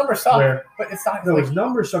looking His at numbers suck, where but it's not. no, Like, his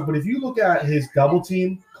numbers suck. But if you look at his double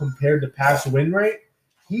team compared to pass win rate,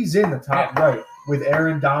 he's in the top right with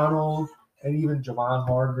Aaron Donald and even Javon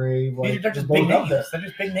Hargrave. Like, they're just both big up names. there. They're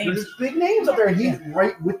just big They're names. just big names up there, and he's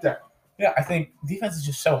right with them. Yeah, I think defense is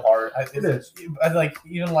just so hard. It is. I like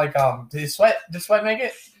even like did Sweat make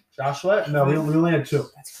it? Josh Sweat? No, we only had 2.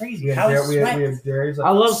 That's crazy. We How had, is we had, Sweat? we had Darius. I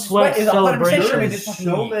love Sweat Sweat is 100% celebration. sure he There's did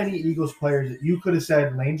so many Eagles players that you could have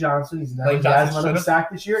said Lane Johnson. He's never Lane he hasn't Johnson let him should've-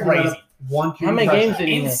 sack this year. He Crazy. let him 1 2 How many games did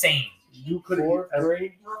he miss? Insane. You could have 4,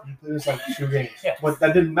 3. You played this like 2 games. Yeah. But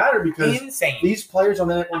that didn't matter because Insane. these players on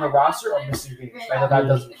the roster are missing games. And that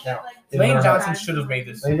doesn't count. Lane Johnson should have made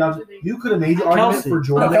this. Lane Johnson, you could have made the argument Kelsey. for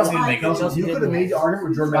Jordan. No, Kelsey didn't make it. Kelsey, you could have made the argument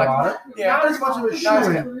for Jordan Mailata. Yeah. Not as much of a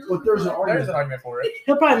shoe-in, but there's an There's argument. an argument for it.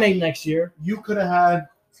 He'll probably make next year. You could have had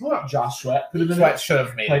what? Josh Sweat could have been Sweat should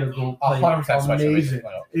have made played it. a goal. 100% Sweat should have made Amazing. it.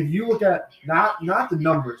 If you look at not the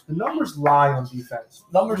numbers lie on defense.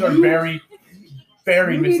 Numbers are You- very,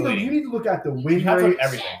 very you misleading. need to look at the win You have to look rates, at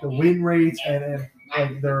everything. the win rates, and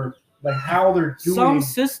like their like how they're doing. Some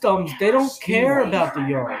systems, they don't care about the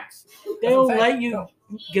yards. They'll That's what I'm let saying. you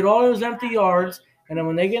get all those empty yards, and then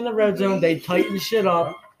when they get in the red zone, they tighten shit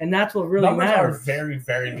up, and that's what really Numbers are matters. very,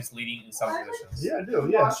 very misleading in some positions. Yeah, I do.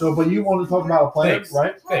 Yeah. So, but you want to talk about a player, Diggs.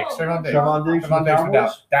 right? Diggs, Trayvon Diggs. Trevon Diggs from Trayvon the Diggs from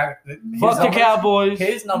Dallas. Cowboys. Fuck the Cowboys.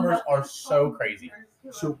 His numbers are so crazy.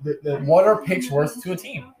 So What are picks worth to a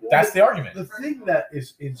team? That's the argument. the thing that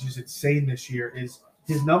is just insane this year is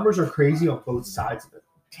his numbers are crazy on both sides of it.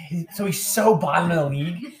 So he's so bottom of the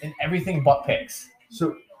league in everything but picks.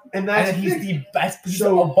 So and that's And he's the thing. the best. He's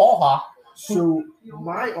So- a ball hawk. So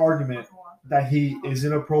my argument that he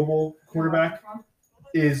isn't a Pro Bowl quarterback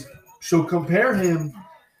is so compare him.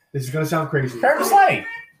 This is gonna sound crazy. Compare him to Slay.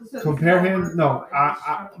 Compare him. No,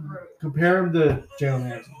 I compare him to Jalen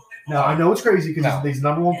Ramsey. Now I know it's crazy because No. he's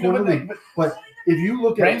number 1 player in the league. But if you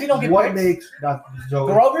look at Ramsey don't get what picks. makes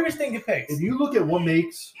Darrell Rivers didn't get picks. if you look at what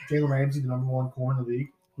makes Jalen Ramsey the #1 corner in the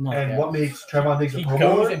league, what makes Trevon Diggs he a Pro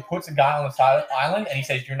goes Bowler, and puts a guy on the side of the island, and he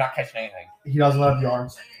says, "You're not catching anything." he doesn't have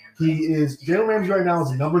yards. Jalen Ramsey right now is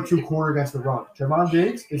the #2 corner against the run. Trevon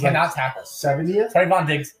Diggs is cannot tackle. 70th. Trevon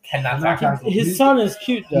Diggs cannot tackle. His son is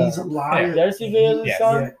cute though. He's a liar. There's the video of his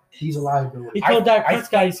son. Yeah, he's a liability. He told Dak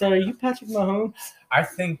Prescott, he said, "Are you Patrick Mahomes?" I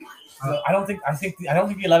don't think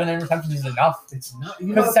the 11 receptions is enough. It's not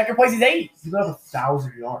Because the second place is 8. You have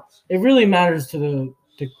 1,000 yards. It really matters to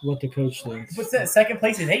what the coach thinks. But second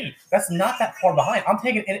place is 8. That's not that far behind. I'm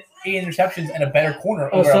taking 8 interceptions and a better corner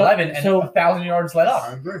over 11 and 1,000 yards let up.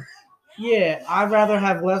 I agree. Yeah, I'd rather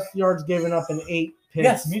have less yards given up in 8 picks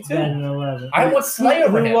Yes, me too. than 11. I want Slay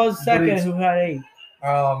over him. Who was second? Who had 8?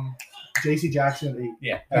 J.C. Jackson 8.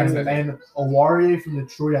 Yeah, and Awarie from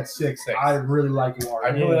Detroit at 6. 6. I really like Awarie. I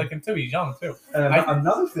really like him too. He's young too. And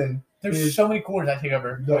another thing, there's so many corners I take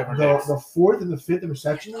over. The 4th and the 5th in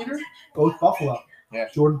reception leader, both Buffalo. Yeah.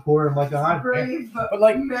 Jordan Poyer and Micah Hyde. Yeah. But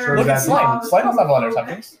look at Slay. Slay doesn't have a lot of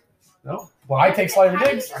receptions. No. Well, I take Slay over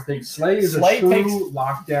Diggs. I think Slay is a true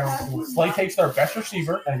lockdown corner. Slay takes their best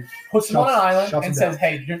receiver and puts him on an island and says,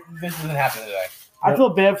 "Hey, this isn't happening today." I feel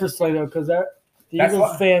bad for Slay though because the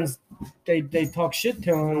Eagles fans they talk shit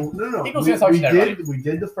to him. No. Eagles fans talk shit. We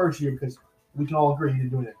did the first year because we can all agree he didn't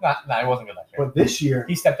do anything. No, he wasn't good that year. But this year,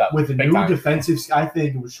 he stepped up with the new defensive. I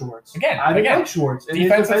think it was Schwartz. I didn't like Schwartz. And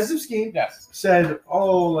his defensive scheme said,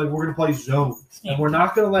 "Oh, we're gonna play zone, and we're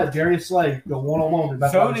not gonna let Darius Slay go one-on-one."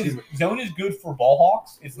 Zone is good for ball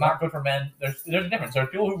hawks. It's not good for men. There's a difference. There are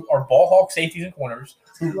people who are ball hawk safeties and corners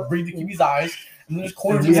who read the QB's eyes, and there's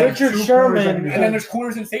corners. Richard Sherman, and then there's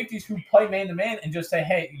corners and safeties who play man-to-man and just say,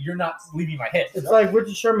 "Hey, you're not leaving my hit." It's like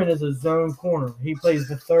Richard Sherman is a zone corner. He plays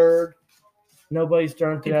the third. Nobody's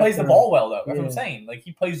throwing. He plays the ball well, though. That's what I'm saying.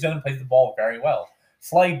 He plays zone, plays the ball very well.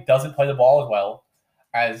 Slay doesn't play the ball as well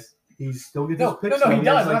as he still gets his picks. No, he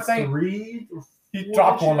does. I'm not saying he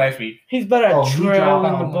dropped one last week. He's better at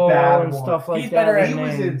trailing the ball and stuff like that. He's better at he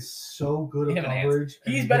was in so good at coverage.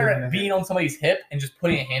 He's better at being on somebody's hip and just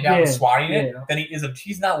putting a hand out and swatting it than he is.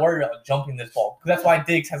 He's not worried about jumping this ball because that's why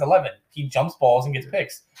Diggs has 11. He jumps balls and gets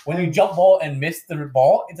picks. When you jump ball and miss the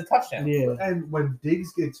ball, it's a touchdown. Yeah. And when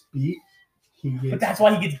Diggs gets beat. But that's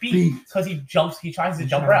why he gets beat because he jumps. He tries to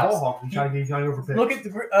jump routes. He's trying to go for picks. Look at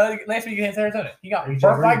the last week against Arizona. He got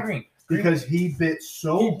burnt by Green because he bit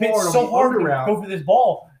so hard to go for this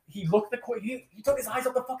ball. He looked he took his eyes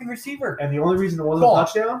off the fucking receiver. And the only reason it wasn't a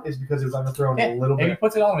touchdown is because it was underthrown a little bit. And he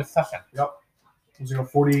puts it on, it's a touchdown. Yep. It was like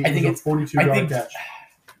a 42-yard catch.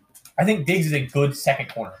 I think Diggs is a good second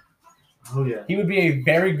corner. Oh yeah. He would be a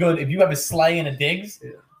very good if you have a Slay and a Diggs.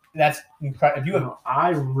 Yeah. That's incredible. If you have, I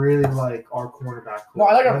really like our cornerback. No,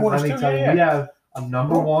 I like our corners too. We have a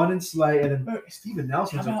 #1 in Slay, and then Steven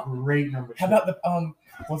Nelson's a great number 2. How about the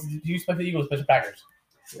did you play for the Eagles, special Packers?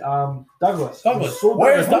 Douglas.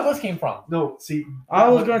 Where does Douglas came from? No, see, I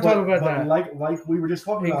was going to talk about that. Like we were just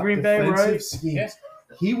talking about Green Bay, right? Schemes. Yes.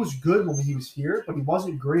 He was good when he was here, but he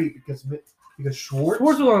wasn't great because Schwartz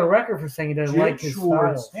was on the record for saying he didn't like his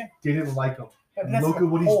style. Didn't like him. Look at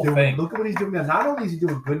what he's doing. Look at what he's doing now. Not only is he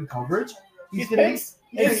doing good in coverage, he's getting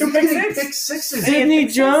pick sixes. Sidney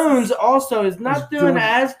Jones also is not doing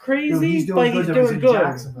as crazy, but he's doing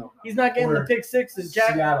good. He's not getting the pick sixes.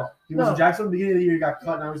 Seattle. He was in Jacksonville at the beginning of the year. He got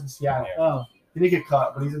cut. Now he's in Seattle. Oh, he didn't get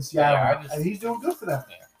cut, but he's in Seattle, and he's doing good for them.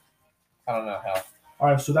 Yeah. I don't know how. All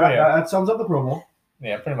right, so that sums up the Pro Bowl.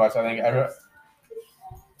 Yeah, pretty much. I think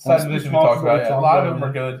side position we talked about. Yeah, a lot of them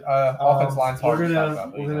are good. Offense line's hard to talk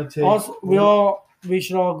about. We're gonna take. We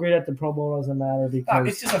should all agree that the Pro Bowl doesn't matter because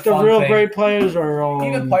it's just the real great players are all.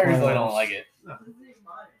 Even players really don't like it. No.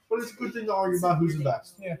 But it's a good thing to argue about who's the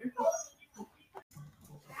best. Yeah.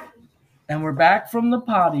 And we're back from the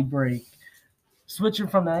potty break. Switching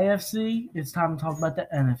from the AFC, it's time to talk about the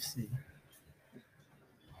NFC.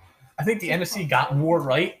 I think the NFC got more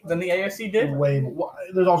right than the AFC did.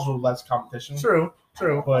 There's also less competition. True.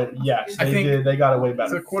 But yes, they got it way better.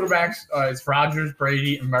 So the quarterbacks, it's Rodgers,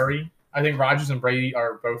 Brady, and Murray. I think Rodgers and Brady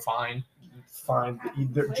are both fine. Fine.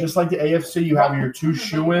 Just like the AFC, you have your 2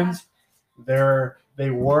 shoo-ins. They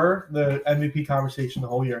were the MVP conversation the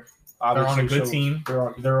whole year. Obviously, they're on a good team.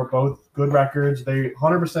 They're both good records. They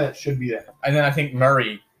 100% should be there. And then I think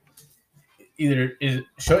Murray either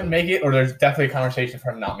shouldn't make it or there's definitely a conversation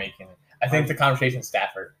for him not making it. I think the conversation is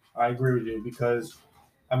Stafford. I agree with you because,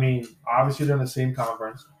 obviously they're in the same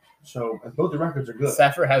conference. So both the records are good.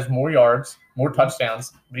 Stafford has more yards, more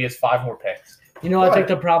touchdowns, but he has 5 more picks. You know what I think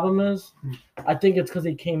the problem is? I think it's because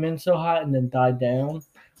he came in so high and then died down.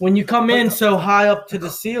 When you come in so high up to the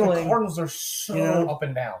ceiling. The Cardinals are so up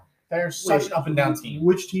and down. They're such an up and down team.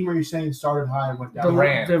 Which team are you saying started high and went down? The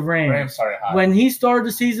Rams. Rams started high. When he started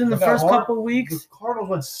the season, the But first the couple of weeks. The Cardinals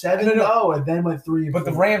went 7-0 and then went 3-4. But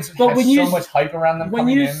the Rams had But so much hype around them. When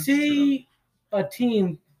coming you in. see a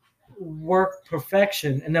team work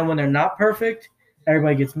perfection, and then when they're not perfect,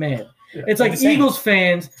 everybody gets mad. Yeah. It's like Eagles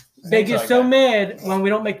fans. They get like so that. mad when we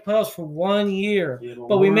don't make the playoffs for 1 year, Yeah,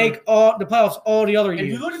 but we make all the playoffs all the other If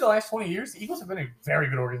years. you look at the last 20 years, the Eagles have been a very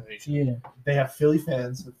good organization. Yeah, They have Philly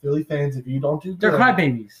fans. The Philly fans, if you don't do good, they're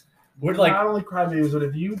crybabies. We're like, not only crybabies, but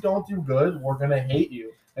if you don't do good, we're gonna hate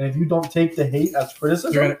you. And if you don't take the hate as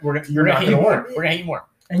criticism, we're gonna you're not hate you gonna more. win. We're gonna hate you more.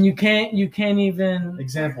 And you can't even.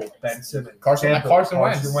 Example: Ben Simmons, Carson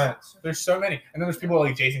Wentz. Wentz. There's so many, and then there's people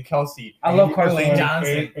like Jason Kelsey. I love Carson Lane Wentz.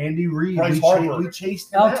 Johnson. Andy Reid. Bryce We Harper.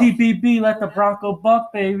 chased him out. LTBB, let the Bronco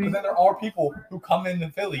buck, baby. But then there are people who come into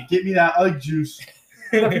Philly. Get me that egg juice.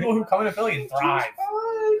 There are people who come into Philly and thrive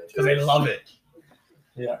because they love it.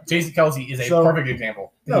 Yeah. Jason Kelsey is a So- perfect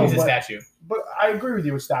example. No, He's a but- statue. But I agree with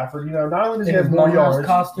you with Stafford. You know, not only does he In his have more Mama's yards,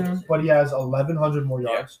 costume. but he has 1,100 more Yeah.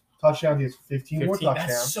 yards. Touchdowns, he has 15 more 15, touchdowns.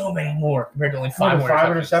 that's so many more compared to only 5 more Five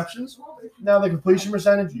interceptions. interceptions. Now the completion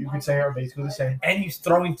percentage, you could say, are basically the same. And he's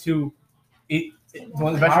throwing to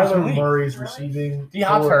one of the best receivers in the Tyler league. Murray's receiving.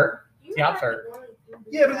 D-Hop's core- hurt. D-Hop's hurt.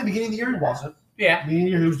 Yeah, but at the beginning of the year he wasn't. Yeah. Beginning of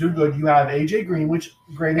the year he was doing good. You have AJ Green, which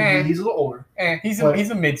granted he's a little older. He's But-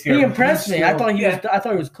 a mid-tier. He impressed me. I still- thought I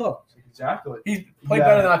thought he was cooked. Exactly. He's played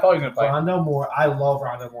better than I thought he was going to play. Rondo Moore, I love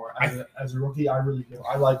Rondo Moore as a rookie. I really do.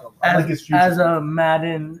 I like him. I like his future. As a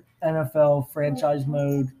Madden NFL franchise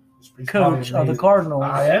mode He's coach probably of the amazing. Cardinals.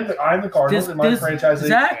 I'm the Cardinals in my franchise.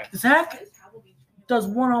 Zach does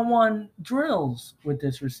one-on-one drills with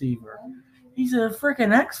this receiver. He's a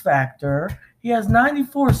freaking X factor. He has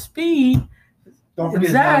 94 speed. Don't And forget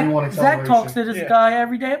his 91 Zach talks to acceleration. this guy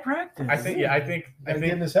every day at practice. I think Get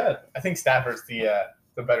in his head. Stafford's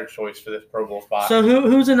the better choice for this Pro Bowl spot. So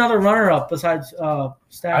who's another runner-up besides Stafford?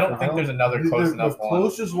 I don't think there's another close enough The one.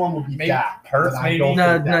 closest one would be Maybe Dak. Hurts, but I maybe. don't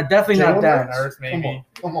No, think no, Dak. definitely not Jalen Dak. Hurts, maybe.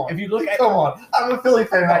 Come on. If you look at, Come on. I'm a Philly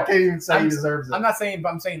fan. I can't even say he deserves it. I'm not saying, but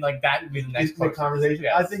I'm saying like that would be the next He's the closest. conversation.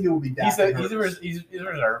 Yeah. I think it will be Dak. He's a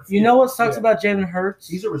reserve. You know what sucks Yeah. about Jalen Hurts?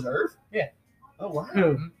 He's a reserve? Yeah. Oh, wow.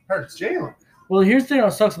 Who? Hurts. Jalen. Well, here's the thing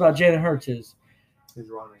that sucks about Jalen Hurts is, He's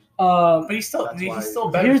running. But he's still That's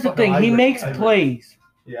why- better. here's the fucking thing: I he agree. makes I agree. plays,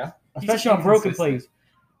 Yeah. especially on broken inconsistent. plays.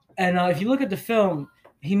 And if you look at the film,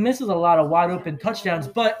 he misses a lot of wide open touchdowns.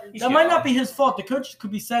 But He's that might young. not be his fault. The coaches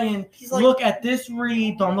could be saying, He's like- "Look at this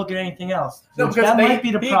read, don't look at anything else." No, Which because that they- might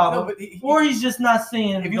be the he- problem. no, but he- Or he's just not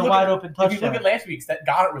seeing If you the look wide at- open If you look touchdown. at last week's, that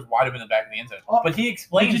Goddard was wide open in the back of the end zone. Oh, But he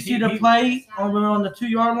explained. Did you see the he- play on the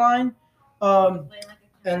 2-yard line?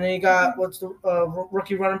 And they got what's the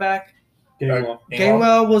rookie running back?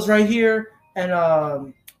 Gainwell was right here, and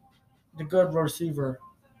the good receiver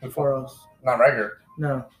for us. Not regular.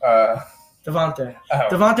 No, Oh. Devontae.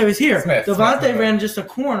 Devontae was here. Smith. Devontae ran just a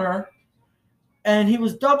corner, and he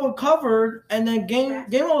was double covered, and then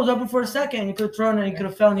Gainwell was open for a second. He could have thrown it, and he could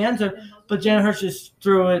have fell in the end zone, but Jalen Hurts just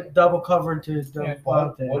threw it double covered to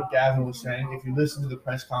Devontae. What Gavin was saying, if you listen to the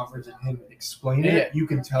press conference and him explain Yeah. it, you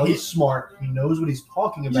can tell he's smart. He knows what he's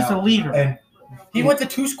talking He's just a about. leader. And He went to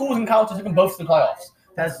 2 schools in college and took them both to the playoffs.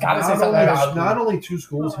 That's Gotta say not something only, about not only 2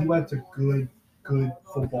 schools, he went to good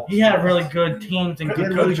football. he had really good teams and Good- good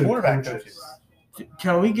good coaches. good quarterback coaches.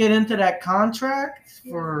 Can we get into that contract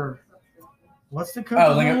for what's the coach?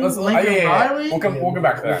 Oh, Lincoln Riley? We'll come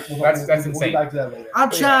back to that. That's We'll insane. get back to that later. I'm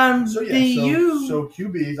trying to be you. So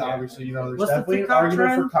QBs, obviously, there's What's the definitely an pickup argument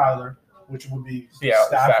trend? for Kyler, which would be Yeah,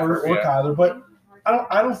 Stafford or yeah. Kyler, but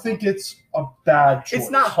I don't think it's a bad choice.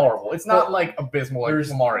 It's not horrible. It's not Well, like abysmal like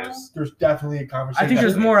there's- Lamar is. There's definitely a conversation. I think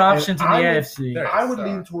there's more options in the I would- AFC. There- I would So-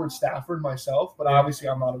 lean towards Stafford myself, but obviously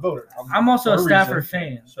I'm not a voter. I'm also a for Stafford reason.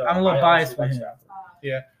 fan. So I'm a little I biased obviously for like him. Stafford.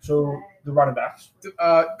 Yeah. So the running backs.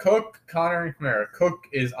 Cook, Connor, and Kamara. Cook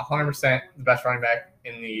is 100% the best running back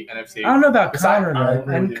in the NFC. I don't know about Besides- Connor I though,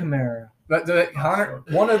 agree and with you. Kamara, But Connor,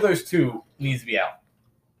 one of those two needs to be out.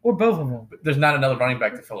 or both of them. There's not another running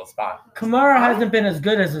back to fill a spot. Kamara hasn't been as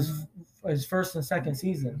good as his first and second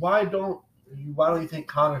season. Why don't you think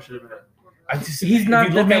Connor should have been in? He's not if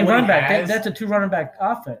you the look main at what running he back. has, That's a 2 running back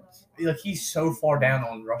offense like he's so far down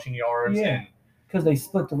on rushing yards Yeah. and because they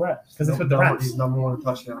split the reps. because that's what the reps. He's number 1 in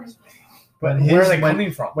touchdowns. But When where his- are they when-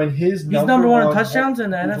 coming from? When his He's number 1 in one- touchdowns in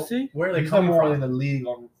the he's- NFC. Where are they He's coming number 1 in from? the league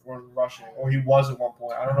on rushing, or he was at one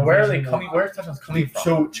point. I don't know. Where if are he's they anymore. coming? Where's touchdowns coming from?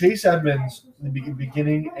 So Chase Edmonds, in the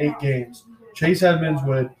beginning 8 games, Chase Edmonds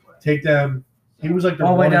would take them. He was like their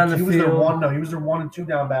All the way one. down the He was their field. one. No, he was their 1 and 2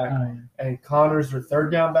 down back, and Connor's their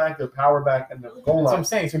third down back, their power back, and their goal line. That's what I'm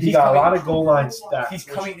saying. So he got a lot of goal line stats. He's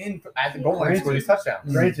coming in at the goal line to score these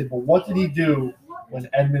touchdowns. Granted, but what did he do when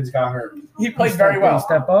Edmonds got hurt? He played very well.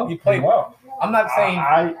 Step up. He played well. I'm not saying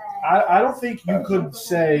I don't think you could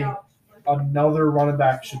say another running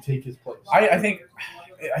back should take his place. I think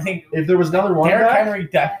if there was another running Derrick back, Henry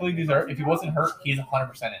definitely deserved. If he wasn't hurt, he's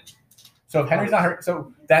 100% in. So if Henry's not hurt,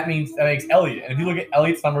 so that makes Elliott. And if you look at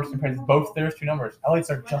Elliott's numbers compared to both their two numbers, Elliott's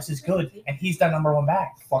are just as good, and he's that number one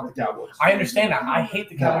back. Fuck the Cowboys. I understand that. I hate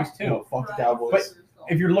the Cowboys too. No, fuck the Cowboys. But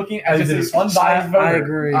if you're looking at just an unbiased voter, I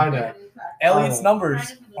agree. I know. Elliott's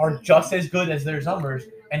numbers are just as good as their numbers,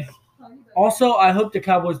 and Also, I hope the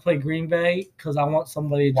Cowboys play Green Bay because I want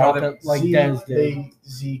somebody to drop it like Dez did.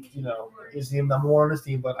 Zeke, is the number one on his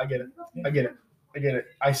team, but I get it.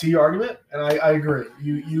 I see your argument, and I agree.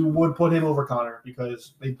 You would put him over Connor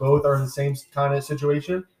because they both are in the same kind of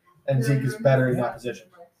situation, and Zeke is better in that position.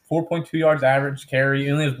 4.2 yards average carry.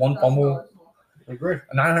 He only has one fumble. I agree.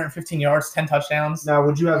 915 yards, 10 touchdowns. Now,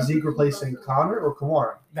 would you have Zeke replacing Connor or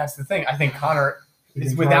Kamara? That's the thing. I think Connor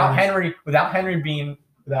is without Henry being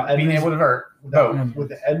able to vote. With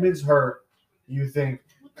the Edmonds hurt, you think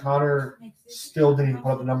Connor still didn't even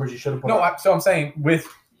put up the numbers he should have put up? No, so I'm saying with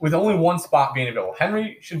only one spot being available,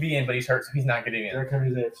 Henry should be in, but he's hurt, so he's not getting in. Derrick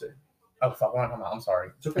Henry's AFC. Oh, fuck. What am I talking about? I'm sorry.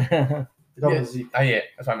 It's okay. Zeke. Yeah,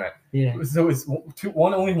 that's what I meant. Yeah. So it's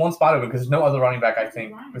only one spot open because there's no other running back, I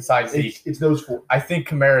think, besides Zeke. It's those four. I think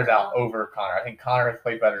Kamara's out over Connor. I think Connor has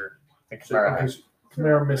played better than Kamara has.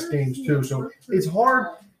 Kamara missed games too, so it's hard.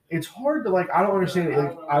 It's hard to I don't understand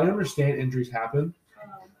it. I understand injuries happen,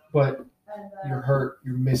 but you're hurt.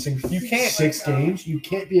 You're missing. You can't 6 games. You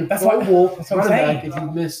can't be a Pro Bowl running back if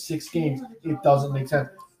you miss 6 games. It doesn't make sense.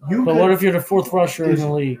 But what if you're the 4th rusher in the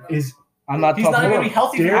league? I'm not He's talking not about. going to be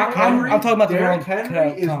healthy. I'm talking about the Derrick wrong.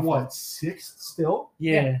 Henry is what, 6th still?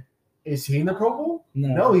 Yeah. Is he in the Pro Bowl? No.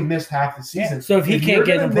 No, he missed half the season. Yeah. So if he can't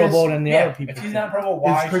get in the Pro Bowl, then the other people. If he's not in Pro Bowl,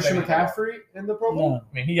 why is Christian McCaffrey in the Pro Bowl? No.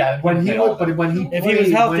 I mean, he got when he was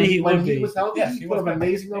healthy, he put up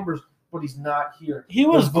amazing numbers. But he's not here. He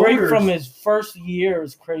was great from his first year. It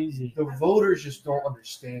was crazy. The voters just don't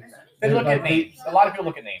understand that. They look at names. A lot of people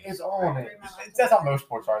look at names. It's all names. That's how most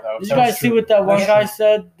sports are, though. Did you guys see what that one guy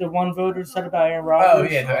said? The one voter said about Aaron Rodgers.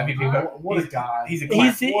 Oh yeah, the MVP. What a guy! He's a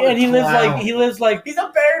clown. He lives like he's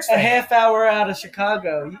a Bears fan. A half hour out of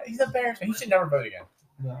Chicago. He's a Bears fan. He should never vote again.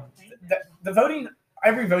 No. The voting,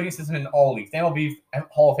 every voting system in all leagues, the MLB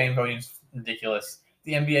Hall of Fame voting is ridiculous.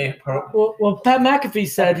 The NBA. Well, Pat McAfee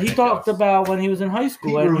said he talked about when he was in high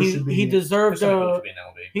school and he deserved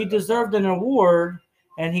an award,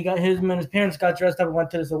 and him and his parents got dressed up and went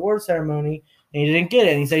to this award ceremony, and he didn't get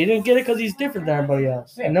it. And he said he didn't get it because he's different than everybody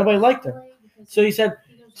else, and nobody liked him. So he said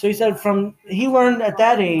he learned at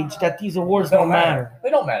that age that these awards don't matter. They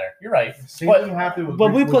don't matter. You're right.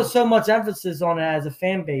 But we put so much emphasis on it as a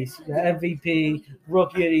fan base. The MVP,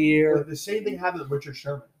 Rookie of the Year. But the same thing happened with Richard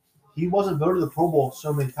Sherman. He wasn't voted to the Pro Bowl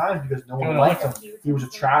so many times because no one liked him. He was a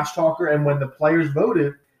trash talker, and when the players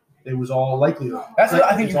voted, it was all likelihood. That's what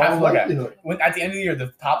I think you have to look at. When at the end of the year,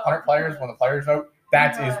 the top 100 players, when the players vote,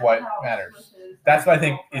 that is what matters. That's what I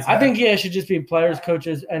think is. I think it should just be players,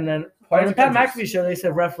 coaches, and then on the Pat McAfee show they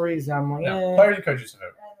said referees. I'm like, players and coaches to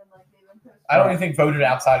vote. I don't even think voted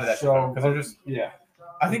outside of that show because they're just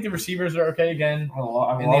I think the receivers are okay again in the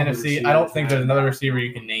NFC. I don't think there's another receiver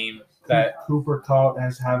you can name. That Cooper Kupp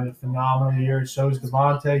has having a phenomenal year. So is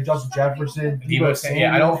Devontae, Justin Jefferson, Debo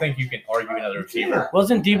Samuel. I don't think you can argue another receiver.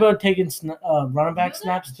 Wasn't Debo taking running back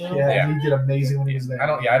snaps too? Yeah, he did amazing when he was there. I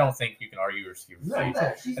don't think you can argue receivers.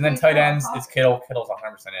 And then tight ends is Kittle. Kittle's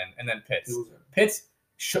 100% in, and then Pitts. Pitts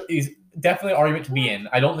is definitely an argument to be in.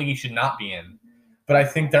 I don't think he should not be in, but I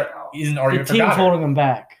think there is an argument. The team's holding him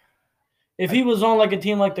back. If he was on like a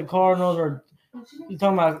team like the Cardinals or. You're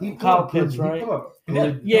talking about Kyle Pitts, right?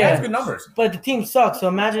 Yeah, he has good numbers. But the team sucks, so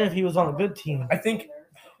imagine if he was on a good team. I think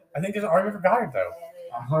there's an argument for Goddard, though.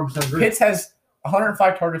 100% agree. Pitts has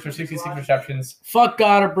 105 targets for 66 receptions. Fuck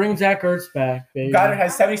Goddard, bring Zach Ertz back, baby. Goddard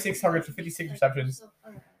has 76 targets for 56 receptions.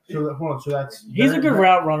 So hold on, so that's he's a good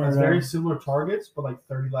route runner. That's very similar targets, but like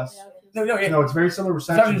 30 less. No, it's very similar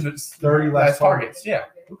receptions, but 30 less targets. Yeah.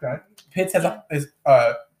 Okay. Pitts has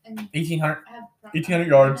 1,800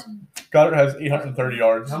 yards. Goddard has 830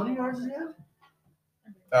 yards. How many yards does he have?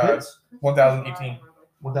 1,018.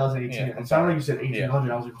 1,018. Yeah, it sounded like you said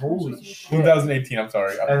 1,800. I was like, holy shit. 1,018, I'm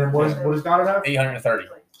sorry. And then what does Goddard have? 830.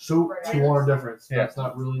 So 200 difference. Yeah. That's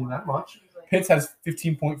not really that much. Pitts has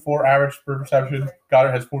 15.4 average per reception.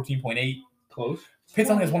 Goddard has 14.8. Close. Pitts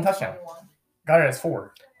only has 1 touchdown. Goddard has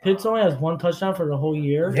 4. Pitts only has 1 touchdown for the whole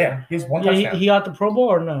year? Yeah, he has 1 touchdown. He got the Pro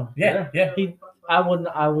Bowl or no? Yeah. I would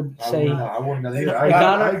say I wouldn't know either. Goddard-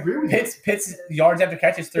 I agree with you. Pitt's yards after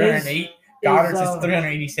catch is 308. Goddard's is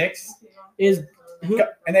 386. is who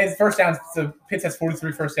And then first downs. So Pitts has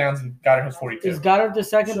 43 first downs and Goddard has 42. is Goddard the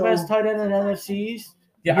second So- best tight end in NFC East?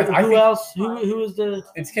 Yeah, Who I think else? Who is the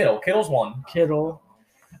it's Kittle. Kittle's one. Kittle?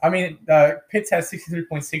 I mean, Pitts has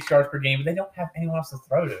 63.6 yards per game, but they don't have anyone else to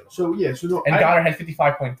throw to. So no, And Goddard has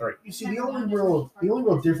 55.3. You see, the only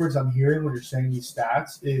real difference I'm hearing when you're saying these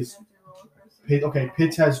stats is,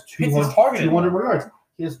 Pitts has 200 more yards.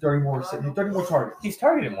 He has 30 more targets. He's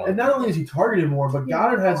targeted more. And not only is he targeted more, but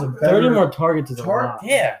Goddard has a 30 better more targets is a lot.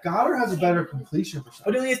 Yeah. Goddard has a better completion percentage.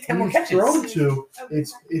 But he only has 10 When more he's catches. thrown to,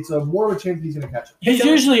 it's a more of a chance he's going to catch it. He's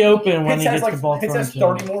usually open when Pitts he has gets the ball Pitts thrown has to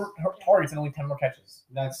 30 him. more targets and only 10 more catches.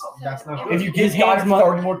 That's not If you His give Goddard hands mu-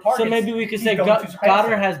 30 more targets, So maybe we could he's say going to surpass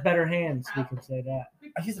Goddard him. has better hands. We could say that.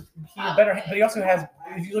 He's a better, but he also has.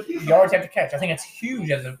 If you look at yards after catch, I think it's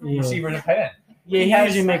huge as a Yeah. receiver and a tight end. Yeah, He he has-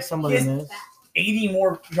 usually makes somebody he has- miss. 80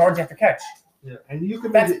 more yards after catch. Yeah, and you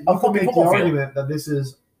can That's make, a fucking the football field. argument that this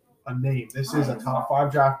is a name. This is a top 5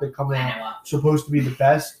 draft pick coming out, supposed to be the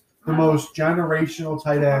best, the most generational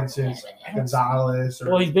tight end since Gonzalez.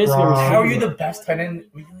 Or Well, he's basically Gronk. How are you the best tight end?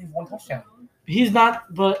 We only have one touchdown. He's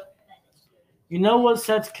not, but you know what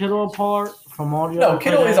sets Kittle apart from all the No, other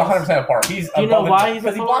Kittle tight is ends? 100% apart. He's Do you know above why it he's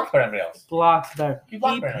because he apart? blocks better than everybody else. Blocks better. He He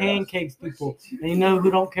blocks better than pancakes people. And you know who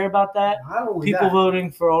don't care about that? Not only People that,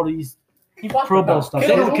 voting for all these He blocks Pro better. Bowl stuff.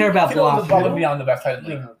 Kittle- They don't care about Kittle is blocking. above and beyond the best tight end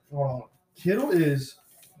in the league. hold on. Kittle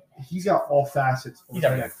he's got all facets. He's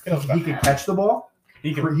everything. Kittle's He can catch the ball.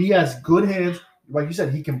 He can. He has good hands. Like you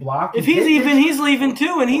said, he can block. If He he's pancakes- even, he's leaving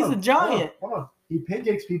too, and he's Hold a on, giant. Hold on. He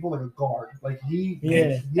pancakes people like a guard. Like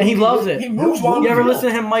Yeah, and he loves it. He moves long. You ever listen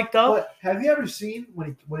to him mic'd up? But have you ever seen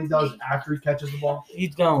when he does after he catches the ball?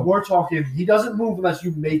 He's gone. We're talking. He doesn't move unless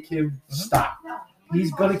you make him stop.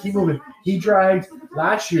 He's gonna keep moving. He dragged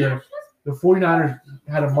last year. The 49ers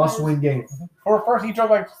had a must-win game. For first, he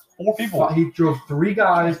drove like 4 people. He drove 3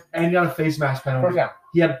 guys and got a face mask First penalty. down.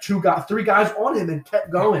 He had 3 guys on him and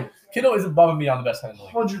kept going. Kittle is above and beyond the best tight end in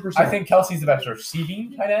the league. 100%. I think Kelsey's the best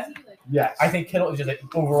receiving tight end. yes. I think Kittle is just an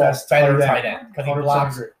overall Best better tight tight end. end because he 100%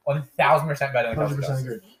 blocks agree. 1,000% better than Kelsey 100% does.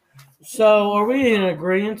 agree. So, are we in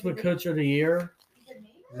agreement with Coach of the Year?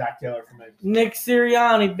 Zach Taylor for me. Nick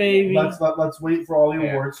Sirianni, baby. Let's wait for all the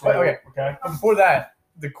Yeah. awards. Wait, okay. Okay. But before that,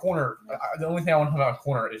 the corner. The only thing I want to talk about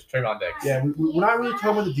corner is Trayvon Diggs. Yeah, we're not really talking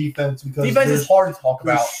about the defense because Defense is hard to talk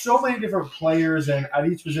there's about. so many different players, and at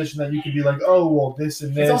each position that you could be like, oh, well, this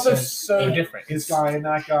and this. It's also and so different. this guy and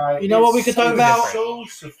that guy. You know what we It's could talk about so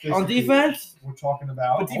sophisticated. On defense? We're talking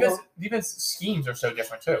about. But defense schemes are so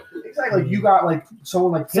different too. Exactly. You got like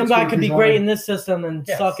someone like Some guy Pittsburgh could be who's great running- in this system and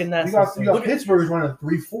Yes. suck in that You got system. Look at- Pittsburgh's running a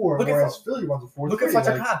 3-4, Look at- whereas Philly runs a 4-3. Look at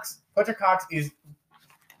Fletcher like, Cox. Fletcher Cox is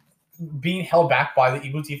being held back by the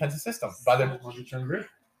Eagles defensive system. By the 100% agree.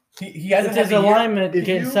 he hasn't His had the year. alignment if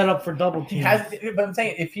getting you- set up for double He team. has, but I'm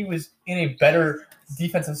saying if he was in a better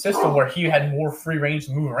defensive system where he had more free range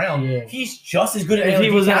to move around, Yeah. he's just as good at If any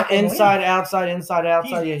he was tackle in the league. inside,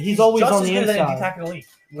 outside, yeah, he's always just on as the good as any inside. tackle in the league.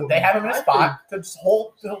 But they have him in a spot to just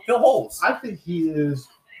fill holes. I think he is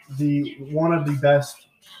one of the best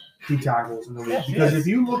D tackles in the league. Yeah, he Because is. if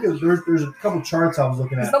you look at there's a couple charts I was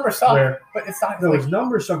looking His at numbers suck, where but it's not. no, like, his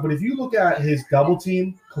numbers suck. But if you look at his double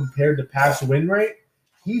team compared to pass win rate,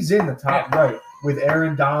 he's in the top right with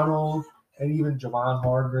Aaron Donald and even Javon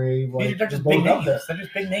Hargrave. Like, they're just both big up there. names. They're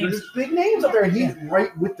just big They're names. just big names up there, and he's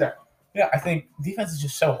right with them. Yeah, I think defense is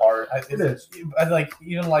just so hard. It is. I like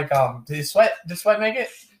even like did Sweat make it?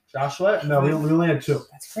 Josh Sweat? No, we only had 2.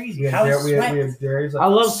 That's crazy. We had, How is we had, Sweat? we had Darius. I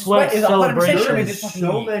love Sweat Sweat is 100% celebration. sure he There's did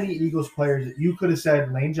so many Eagles players that you could have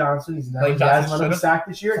said Lane Johnson. He's never Lane he hasn't Johnson let him should've. sack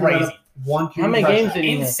this year. He Crazy. let him 1-2. How many pressure. games did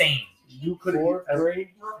he miss? Insane. You could have 4,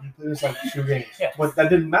 3. It was like 2 games. Yeah. But that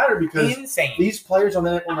didn't matter because Insane. these players on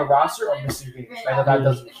the roster are missing games. That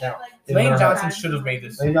doesn't count. Lane Johnson should have made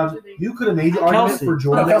this. Lane Johnson, you could have made the argument Kelsey. for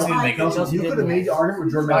Jordan. No, Kelsey didn't make it. Kelsey You did could have make made the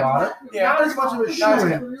argument for Jordan Mailata. Yeah. Not as much of a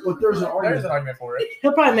shoe-in, but there's an There's argument. an argument for it.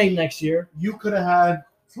 He'll probably make next year. You could have had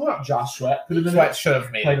Josh Sweat. Could have been Sweat should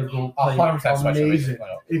have made played it. a goal. 100% Sweat should have made Amazing. it.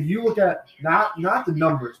 If you look at not the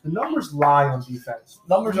numbers lie on defense.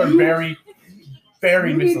 Numbers are You- very,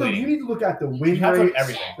 very You need misleading. to look at the You win have to look rates, at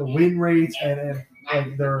everything. the win rates, and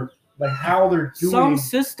like their like how they're doing. Some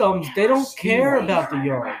systems, they don't care about the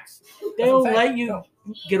yards. They'll let you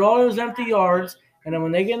get all those empty yards, and then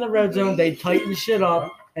when they get in the red zone, they tighten shit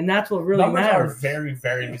up And that's what really Numbers matters. are very,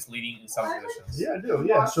 very misleading in some positions. Yeah, I do.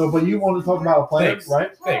 Yeah. So, but you want to talk about a player,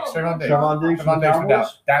 right? Trevon Diggs. Trevon Diggs. Trevon Diggs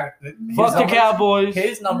without that. Fuck the Cowboys.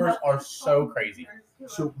 His numbers are so crazy.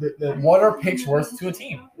 So What are picks worth to a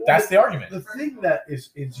team? That's the argument. The thing that is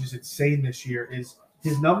just insane this year is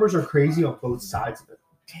his numbers are crazy on both sides of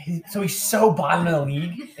it. So he's so bottom of the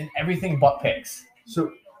league in everything but picks.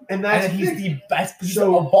 So And that's he's the best. He's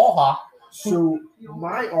So- a ball hawk. So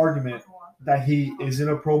my argument that he isn't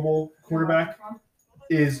a Pro Bowl quarterback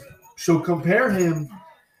is compare him.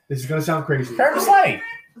 This is gonna sound crazy. Compare him to Slay.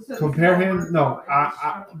 Compare him. No,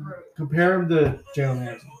 I compare him to Jalen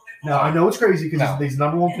Ramsey. Now I know it's crazy because he's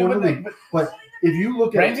number one corner in the league. But if you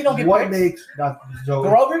look at Ramsey don't get what picks. makes The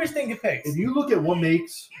Royal British didn't get picks. if you look at what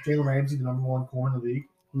makes Jalen Ramsey the number one corner in the league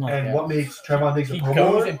Not and yet. what makes Trevon Diggs a He Pro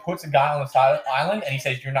goes Bowler, and puts a guy on the side of the island, and he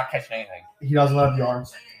says, "You're not catching anything." he doesn't have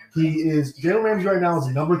yards. Jalen Ramsey right now is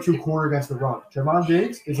the number 2 corner against the run. Trevon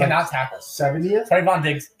Diggs is Cannot tackle. 70th. Trayvon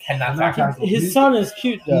Diggs cannot tackle. His son is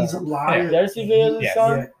cute though. He's a liar. There's the video of his Yeah.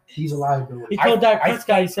 son. Yeah, he's a liability. He told Dak I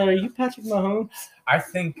Prescott, he said, "Are you Patrick Mahomes?" I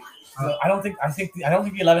think. I don't think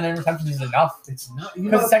the 11 interceptions is enough. It's not. You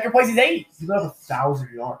Because don't the second place is 8. have 1,000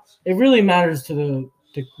 yards. It really matters to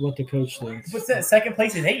what the coach thinks. But the second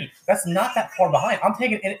place is 8. That's not that far behind. I'm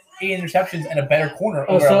taking 8 interceptions and a better corner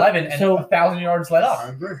Oh, over so- 11 and so- 1,000 yards let I up.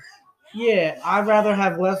 agree. Yeah, I'd rather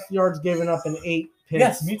have less yards given up in 8 picks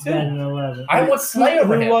Yes, me too. than in 11. I want Slay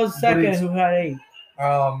over Who him. was second? it's- Who had 8?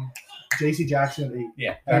 J.C. Jackson at 8.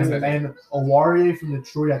 Yeah, that's And, it. and Awarie from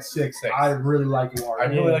Detroit at 6. 6. I really like I Awarie.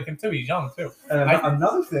 really like him too. He's young too. And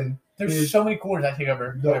another thing, There's is so many corners I take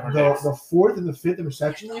over. the, over the, Diggs. the 4th and the 5th in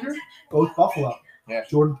reception leader, both Buffalo. Yeah.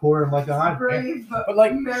 Jordan Poyer and Micah Hyde. Brave, But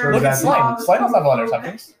like, Sure, look at that's- Slay. Slay doesn't have a lot of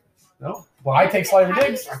interceptions. No. I take Slay over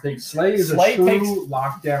Diggs. I think Slay is Slay a true takes-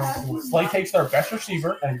 lockdown corner. Slay takes their best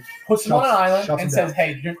receiver, And puts him on an island, shuts and him says,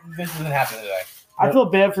 "Hey, this isn't happening today." I feel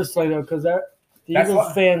bad for Slay though because the That's Eagles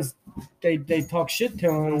why- fans they talk shit to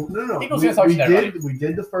him. No. Eagles We, fans talk we shit to everybody.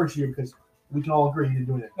 did the first year because we can all agree he didn't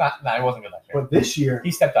do it. Nah, he wasn't good that year. But this year,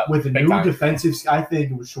 He stepped up with the big new time. defensive, I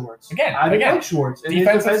think it was Schwartz. Again, I didn't again. like Schwartz. And his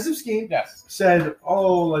Defensive- defensive scheme Yes. said,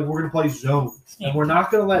 "Oh, like we're gonna play zone, and we're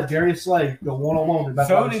not gonna let Darius Slay go one on one with that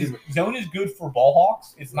Zone receiver." is good for ball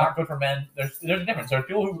hawks. It's not good for men. There's a difference. There are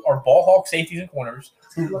people who are ball hawk safeties and corners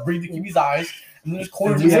who read the QB's eyes, and then there's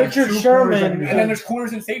corners. And we And, have Richard two Sherman- corners that can and then there's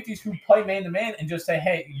corners and safeties who play man to man and just say,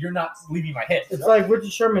 "Hey, you're not leaving my hit." It's like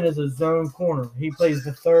Richard Sherman is a zone corner. He plays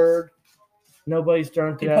the third. Nobody's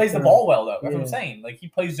throwing to He that plays the corner. ball well, though. That's what I'm Yeah. saying. Like, he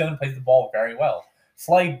plays zone, plays the ball very well.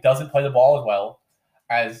 Slade doesn't play the ball as well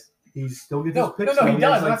as He still gets No, his picks. no, he though.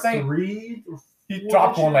 does. has, I'm not saying- 3 or he 4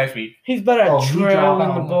 dropped this one year. last week. He's better Oh, at he trailing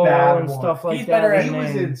dropped the a ball bad and one. stuff like He's that. better at- He than was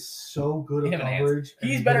him. in so good He of has an coverage. and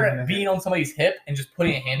He's he better didn't at hit. being on somebody's hip and just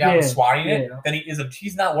putting a hand out and Yeah. swatting it Yeah. than he is.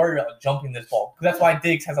 He's not worried about jumping this ball. Because that's why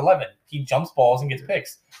Diggs has 11. He jumps balls and gets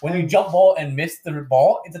picks. When you jump ball and miss the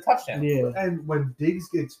ball, it's a touchdown. Yeah. And when Diggs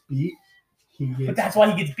gets beat, he gets. But that's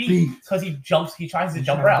why he gets beat. Beat. Because he jumps. He tries to he's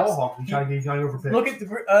jump trying to routes. ball hawk. He's trying to go for picks. Look at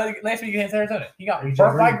the last week against Arizona. He got He burnt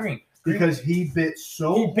jumped by Green. Green. because he bit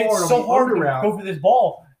so He bit hard so on hard the to route. go for this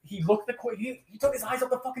ball. He looked at he took his eyes off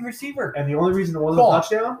the fucking receiver. And the only reason it wasn't Go a on.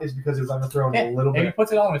 touchdown is because it was underthrown Yeah, a little and he bit.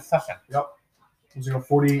 puts it on with a touchdown. It was like a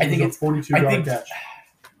 40. I think it it's- was a 42 I yard think- catch.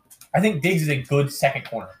 I think Diggs is a good second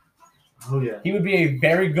corner. Oh yeah. He would be a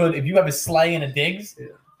very good if you have a Slay and a Diggs. Yeah.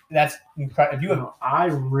 That's incredible. If you have No, I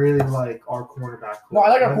really like our cornerback. No, I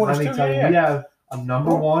like our Let- corners let me too, tell yeah, you, yeah. We have a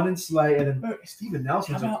number 1 in Slay, and then Steven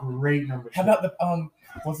Nelson's How about- a great number 2. how about the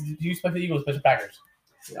do you play for the Eagles, play for the Packers?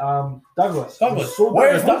 Douglas? Douglas. So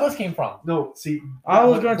Where's Douglas? Douglas came from? No, see, I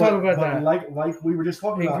was but- gonna talk but- about but that. Like we were just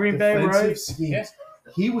talking In about Green Bay, defensive right? schemes.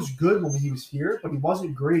 Yeah. He was good when he was here, but he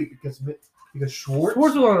wasn't great because Schwartz, Schwartz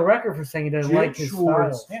was on the record for saying he doesn't Jim like his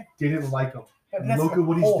Schwartz style. didn't like him. Yeah, but that's Look the at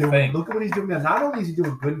what he's whole doing. thing. Look at what he's doing now. Not only is he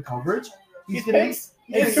doing good in coverage, he's He's getting picks.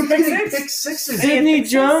 he's He's getting getting pick pick sixes. Sidney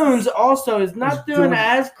Jones also is not He's doing doing-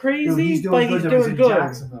 as Dude, crazy, he's but doing he's good. That was doing in good.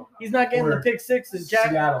 Jacksonville. He's not getting Or the pick sixes. Jack.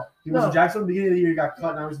 Seattle. He was No. in Jacksonville at the beginning of the year. He got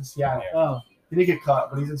cut. Now he's in Seattle. Oh, He didn't get cut,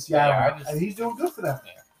 but he's in Seattle, Yeah, I just- and he's doing good for them.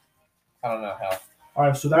 I don't know how. All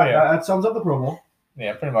right, so Oh, yeah. that sums up the Pro Bowl.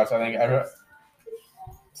 Yeah, pretty much. I think every Let's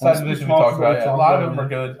side position we talk talked about. about- Yeah, a lot of them are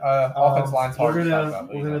good. Offense line's hard We're to talk gonna about.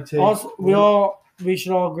 but, we're you know. gonna take. also we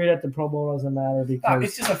should all agree that the Pro Bowl doesn't matter because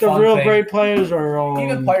It's just a the fun real thing. great players are all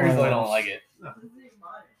Even in players the really playoffs. don't like it.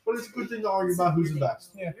 But it's a good thing to argue about who's the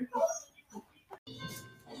best. Yeah.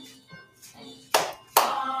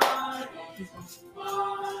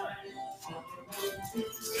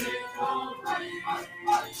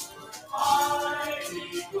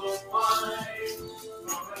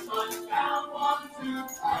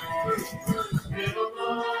 Middle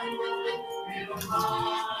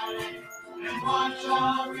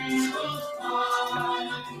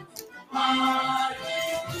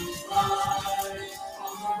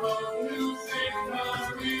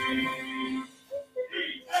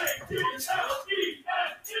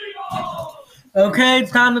Okay,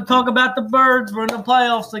 it's time to talk about the Birds. We're in the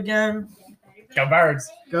playoffs again. Go Birds.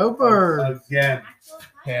 Go Birds. Again.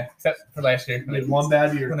 Yeah, except for last year. We had one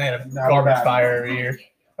bad year. When they had a Now garbage we're back. fire every year.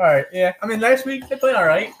 All right, yeah. I mean, last week they played all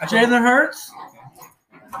right. Jalen Hurts.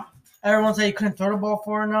 Everyone say he couldn't throw the ball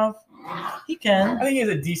far enough. He can. I think he has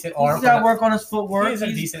a decent arm. He's got to work on his footwork. He has a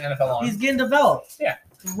decent NFL arm. He's getting developed. Yeah.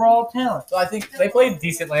 Raw talent. So I think they played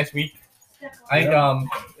decent last week. I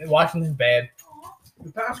think Washington's bad.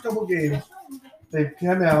 The past couple games, they've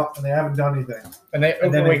come out and they haven't done anything. And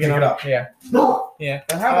then they waking pick it up. Yeah. No. Yeah.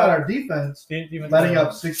 And how about our defense letting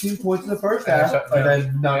up 16 points in the first half and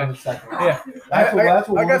then none in the second? Yeah. That's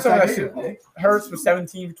what I got some of here. that. Hurts was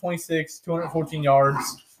 17 for 26, 214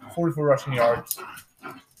 yards, 44 rushing yards.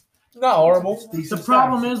 Not horrible. The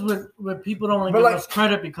problem is with people don't want to give us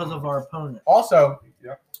credit because of our opponent. Also,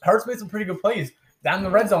 Hurts made some pretty good plays. Down in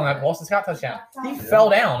the red zone, that Boston Scott touchdown. He fell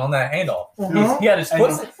down on that handoff. He had his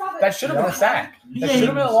foot. That should have been a sack. That should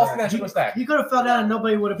have been a loss, and that should have been a sack. He could have fell down and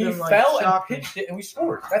nobody would have been He fell shocked. and pitched it, and we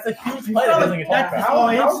scored. That's a huge play that doesn't get talked about.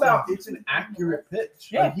 How about it's an accurate pitch?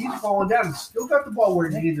 Yeah. Like he's falling down and still got the ball where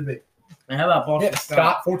it needed to be. And how about Boston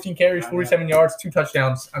Scott, 14 carries, 47 yards, 2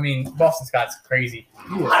 touchdowns. I mean, Boston Scott's crazy.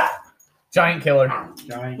 Giant killer.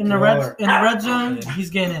 In the red zone, he's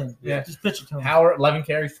getting in. Yeah. Just pitch it to him. Howard, 11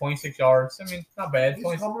 carries, 26 yards. I mean, not bad. He's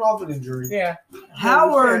coming off an injury. Yeah.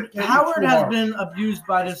 Howard has been abused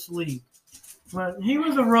by this league. When he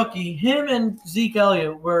was a rookie, him and Zeke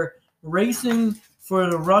Elliott were racing for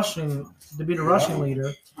the rushing to be the rushing leader,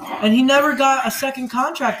 and he never got a second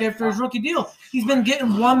contract after his rookie deal. He's been getting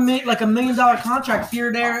 $1 million contract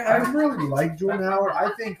here, there. I really like Jordan Howard.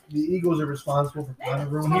 I think the Eagles are responsible for kind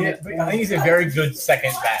of ruining it. I think he's a very good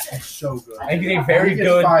second back. He's so good. I think he's a very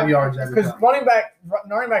good 5 yards every because time.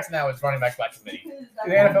 running backs now is running back by committee.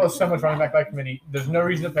 The NFL is so much running back by committee. There's no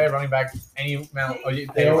reason to pay a running back any amount.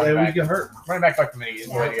 They always get hurt. Running back by committee is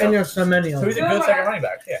the way to go. And there's so many of So them. he's a good second running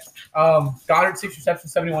back. Yeah. Goddard 6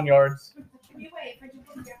 receptions, 71 yards.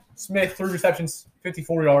 Smith 3 receptions,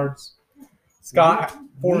 54 yards. Scott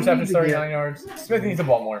 4 receptions, 39 yards. Smith needs the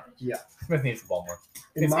ball more. Yeah. Smith needs the ball more.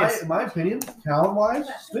 In my opinion, talent-wise,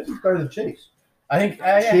 Smith is better than Chase. I think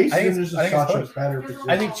Chase is such a better position.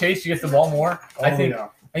 I think Chase gets the ball more. I think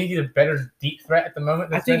he's a better deep threat at the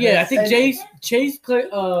moment. I think Chase play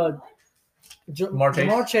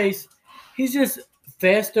Jamar Chase. He's just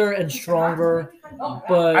faster and stronger,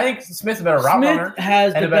 but I think Smith's a better route runner. Smith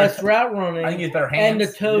has the best route running. I think he has better hands. And the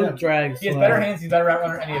toe drags. He has better hands. He's a better route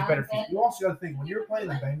runner, and he has better feet. You also got to think when you're playing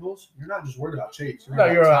the Bengals, you're not just worried about Chase. You're No,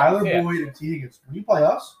 you're Tyler Boyd and T. Higgins. When you play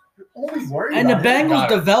us, you're only worried. And the about Bengals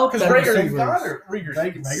developed them receivers.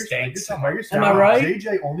 Rieger stinks. Am I right?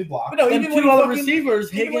 JJ only blocked. No, And even when two other fucking-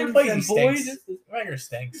 receivers, even when Higgins he plays, and he Boyd. Rieger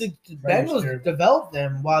stinks. The Bengals developed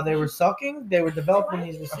them while they were sucking. They were developing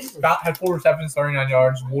these receivers. Scott had 4 receptions, 39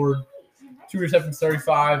 yards. Ward 2 receptions,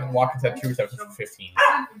 35, and Watkins had 2 receptions for 15.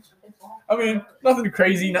 I mean, nothing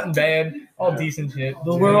crazy, nothing bad, all decent shit.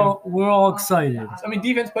 But we're all excited. I mean,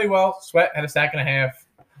 defense played well. Sweat had a sack and a half.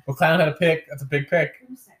 McClown had a pick. That's a big pick.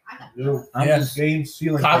 I'm just game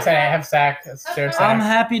ceiling. Cox had a half sack. That's a share sack. I'm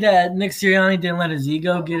happy that Nick Sirianni didn't let his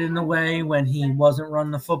ego get in the way when he wasn't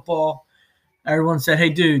running the football. Everyone said, "Hey,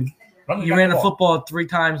 dude, you ran the football 3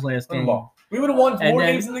 times last game." We would have won 4 And then-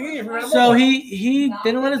 games in the game if we ran the So ball. he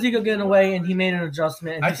didn't let his ego get in the way, and he made an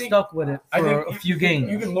adjustment, and I he think- stuck with it I for think a few you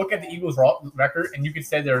games. can look at the Eagles' record, and you could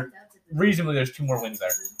say there's 2 more wins there.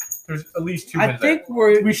 There's at least 2 I wins think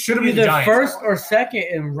there. we should have been the either Giants. first or second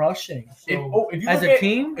in rushing. If you As look a at,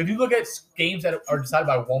 team, if you look at games that are decided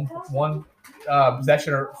by one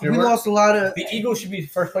possession or we fewer, lost a lot of. the Eagles should be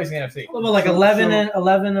first place in the NFC. What about like 11 and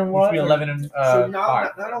It what? should be 11 and So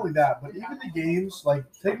 5. not only that, but even the games, like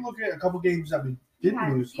take a look at a couple games that we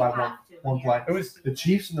didn't lose by one play. It was The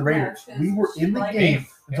Chiefs and the Raiders. We were in the game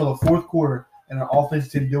until the fourth quarter, and our offense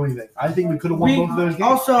didn't do anything. I think we could have won both of those games.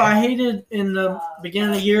 Also, I hated in the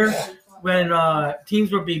beginning of the year when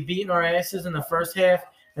teams would be beating our asses in the first half,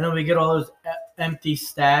 and then we get all those empty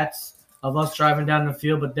stats of us driving down the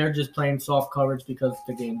field, but they're just playing soft coverage because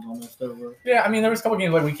the game's almost over. Yeah, I mean, there was a couple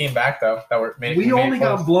games like we came back though that were made. We only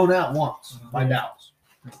close. got blown out once by Dallas,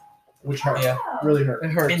 which hurt. Yeah. Really hurt.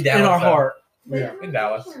 It hurts In in, Dallas, our though. heart. Yeah. in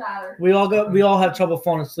Dallas. We all have trouble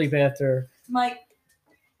falling asleep after. Mike.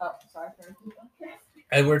 Oh, sorry.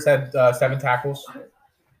 Edwards had 7 tackles.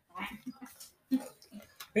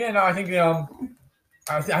 Yeah, no, I think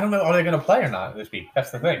I don't know are they going to play or not this week.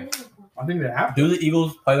 That's the thing. I think they have to. Do the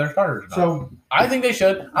Eagles play their starters? So I think they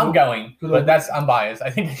should. I'm going, but I'm biased. I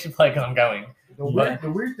think they should play because I'm going.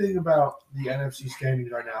 the weird thing about the NFC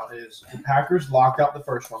standings right now is the Packers locked out the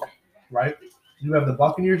first one, right? You have the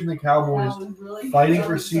Buccaneers and the Cowboys fighting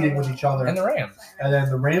for seeding with each other, And the Rams. and then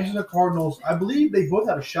the Rams and the Cardinals. I believe they both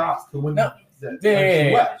have a shot to win the Yeah,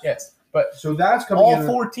 NFC West. yes. But So that's coming all in.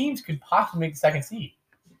 4 teams could possibly make the second seed.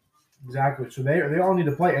 Exactly. So they all need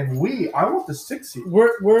to play, and I want the 6th seed.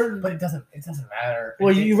 But it doesn't matter.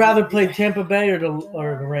 Well, you rather play Tampa Bay or the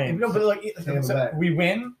Rams? No, but like Tampa Bay. we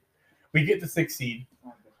win, we get the 6th seed.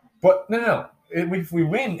 But no. If we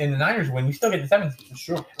win and the Niners win, we still get the 7th seed.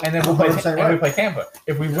 Sure. And then we play Tampa.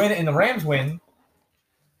 If we win and the Rams win,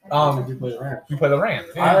 We play the Rams. we play the Rams.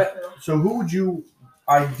 Yeah. So who would you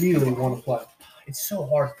ideally want to play? It's so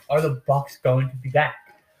hard. Are the Bucks going to be back?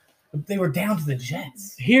 They were down to the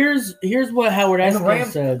Jets. Here's what Howard And the Eskin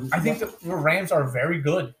Rams- said. I think the Rams are very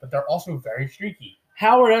good, but they're also very streaky.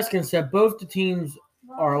 Howard Eskin said both the teams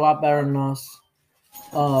are a lot better than us.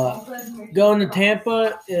 Going to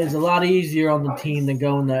Tampa is a lot easier on the team than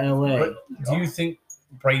going to LA. But do you think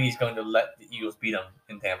Brady's going to let the Eagles beat them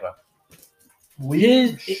in Tampa?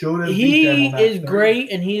 We should have beat them He on that is Thursday.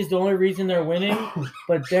 great, and he is the only reason they're winning.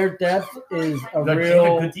 But their depth is a They have a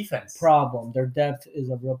real good defense. problem. Their depth is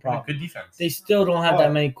a real They have problem. good defense. They still don't have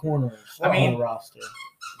that many corners I mean- on the roster.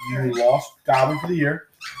 You lost Godwin for the year.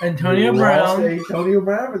 Antonio You lost Brown. Antonio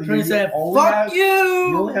Brown for the year. He said, You only "Fuck have-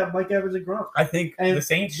 You only you." have Mike Evans and Gronk. I think And the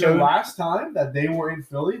Saints The showed. last time that they were in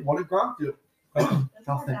Philly, what did Gronk do?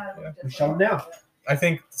 Nothing. We shut them down. I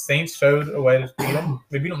think the Saints showed a way to beat them.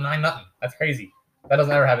 They beat them 9-0. That's crazy. That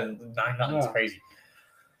doesn't ever happen. 9-0 is No. crazy.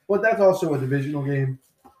 But that's also a divisional game.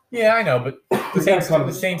 Yeah, I know, but the We gotta cover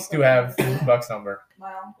The this. Saints do have Bucks number.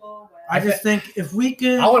 I just think if we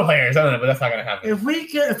could, I want to play Arizona, but that's not going to happen.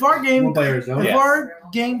 if our game, We'll play Arizona. if Yeah. our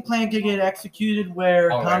game plan could get executed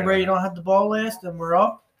where Oh, Tom right, Brady right. don't have the ball last and we're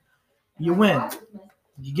up, you win.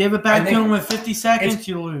 You give it back I to think him with 50 seconds,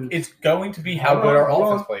 you lose. It's going to be how good our Hold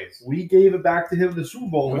on. offense plays. We gave it back to him in the Super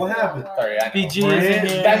Bowl. What happened? Sorry, I know. BG is in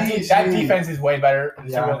here. That defense is way better.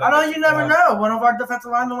 Yeah. I know you never know. One of our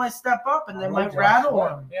defensive linemen might step up and they I like might Josh rattle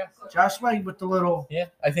Sweat. him. Yeah, Josh White with the little. yeah.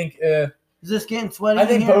 I think. Is this getting sweaty? I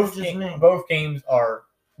think in here? Or both just me? both games are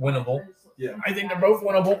winnable. Yeah. I think they're both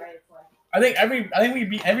winnable. I think we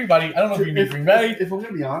beat everybody. I don't know if we beat Green Bay. If I'm going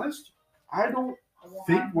to be honest, I don't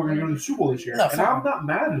think we're going to go to the Super Bowl this year. No, and I'm not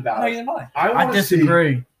mad about No, it. neither am I. I I want to see.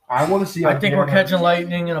 disagree. I want to see. I think we're catching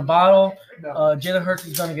lightning in a bottle. No. Jalen Hurts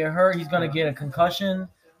is going to get hurt. He's going to get a concussion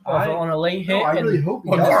I- on a late hit. No, I and really hope he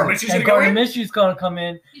Well, doesn't. garbage. He's and gonna go Gardner in? Minshew's going to come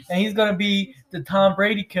in, and he's going to be the Tom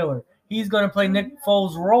Brady killer. He's going to play Nick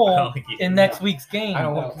Foles' I role don't think he in is. next week's game. I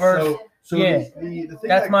don't know. Versus, So yeah, the thing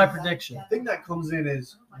that's that, my prediction. The thing that comes in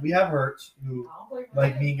is we have Hurts, who,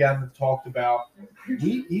 like me and Gavin have talked about,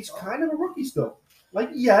 he's kind of a rookie still. Like,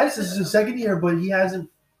 yes, this is his second year, but he hasn't.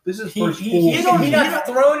 This is his first full He season. got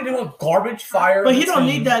thrown into a garbage fire. But of he a don't team.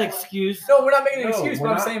 need that excuse. No, we're not making an No, excuse. we're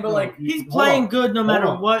But I'm not- saying, but no, like, He's hold playing on. good no matter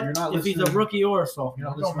Hold on. what. You're not If he's a listening. rookie or a sophomore, You're it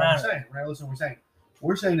not don't listening to what I'm matter. saying. We're not listening to what we're saying.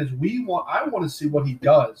 We're saying is I want to see what he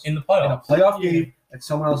does in the in a playoffs. playoff game at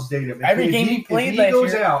someone else's stadium. If Every if game he played if last he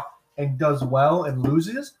goes year- out and does well and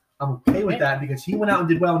loses, I'm okay with that because he went out and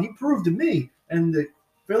did well and he proved to me and the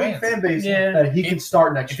Philly Fans. fan base Yeah. that he can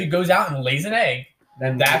start next If he year. goes out and lays an egg,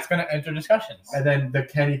 Then that's going to enter discussions. and then the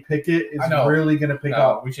Kenny Pickett is I know. really going to pick No,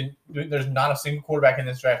 up. we should. There's not a single quarterback in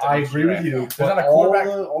this draft. that I we should agree with draft. you. There's But not a all quarterback.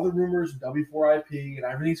 the rumors, W4IP, and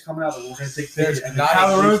everything's coming out that we're going to take There's Pickett. And not a-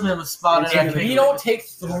 Howard Roseman was spotted. It's- at If the we pick. don't take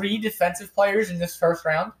 3 defensive players in this first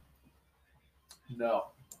round, No,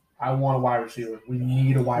 I want a wide receiver. We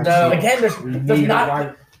need a wide No. receiver. again, We there's need a not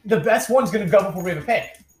wide. the best one's going to go before we have a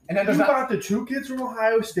pick, and then You there's not. got the 2 kids from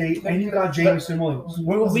Ohio State, and you got Jameson Williams.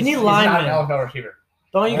 We need he's not linemen. an NFL receiver.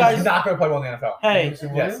 Don't you He's guys? not going to play well in the NFL. Hey,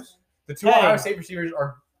 Jameson yes. Williams? The 2 Hey. Ohio State receivers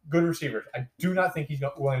are good receivers. I do not think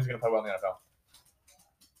Williams is going to play well in the NFL.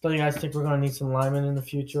 don't you guys think we're going to need some linemen in the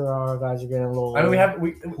future? Or our guys are getting a little. I mean,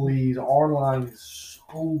 we Please, our line is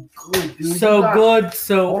so good, dude. so You got- good,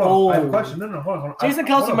 so Hold on, I have a old. question. No, hold on. Jason Hold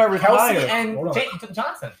Kelsey on. might Kelsey retire. and Hold on.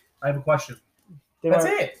 Johnson. I have a question. They That's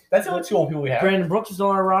might- it. That's the only 2 old people we have. Brandon Brooks is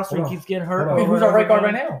on our roster. Hold He on. keeps getting hurt. Hold on. I mean, over who's and our right over guard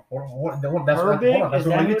right again. now? Hold on. That's Herbig? what I want to Is get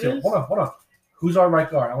that to. who it is? Hold on. Who's our right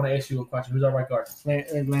guard? I want to ask you a question. Who's our right guard?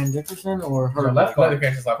 Land Dickerson or Who's our Herbig? left guard?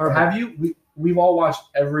 Left Or have you? We've all watched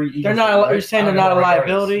every Eagles They're game, not. right? You're saying I they're don't not a know what right guard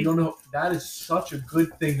is. liability. You don't know. That is such a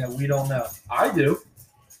good thing that we don't know. I do.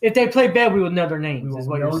 If they play bad, we would know their names. We Is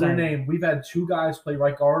will what know you're their saying. name. We've had 2 guys play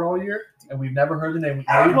right guard all year, and we've never heard the name.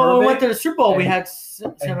 Well, we went to the Super Bowl. We had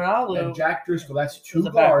Seminalu. And Jack Driscoll. That's Was two a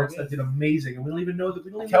guards backup, that did amazing, and we don't even know that.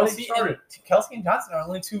 We don't even know Kelsey they started. and Johnson are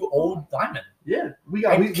only two old linemen. Yeah,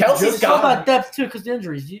 And Kelsey's It's all about depth too, because the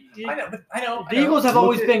injuries. I know. The Eagles have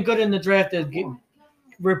always been good in the draft at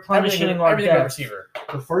replenishing our everything depth. receiver.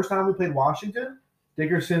 The first time we played Washington,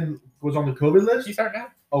 Dickerson was on the COVID list. He started now.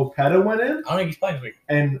 Opeta went in, I don't think he's playing this week.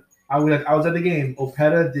 and I was at the game.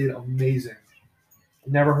 Opeta did amazing.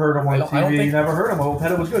 Never heard him on I don't TV. think- Never heard him.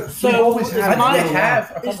 Opeta was good. So, We've always is had I mine- think good they have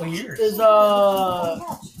a line. couple of years.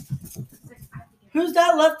 Who's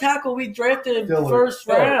that left tackle we drafted Dillard. first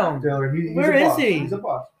round? Dillard. He's Where a is bust. he? He's a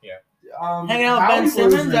bust. Yeah. Hanging out with Howie Ben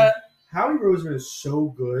Simmons. Roseman- Howie Roseman is so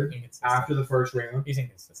good Inconsistent. after the first round, He's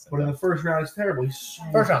inconsistent. but in the first round, it's terrible. He's so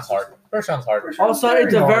First round's hard. First round's hard. Also,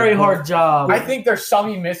 it's a very hard job. I think there's some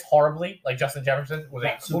he missed horribly, like Justin Jefferson was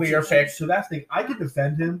a clear pick. So that's the thing. I could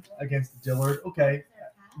defend him against Dillard. Okay.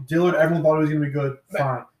 Dillard, everyone thought he was going to be good.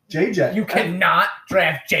 Fine. JJ. You cannot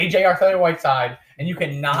draft JJ Arthur-Whiteside, and you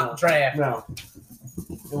cannot draft. No.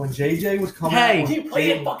 And when JJ was coming Hey. out, He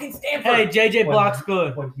played at fucking Stanford. Hey, JJ block's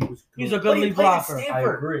good. when he was He's a good. good He lead played at blocker. I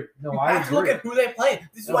Stanford. agree. No, You I have to look agree. at who they played.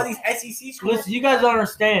 This is why these SEC schools. Listen, you guys don't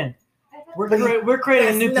understand. We're That's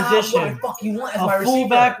creating a new not what I position. fucking want as my A receiver.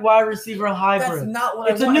 fullback wide receiver That's hybrid. not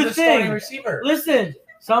what It's I a want new as a starting thing. receiver. Listen,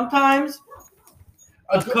 sometimes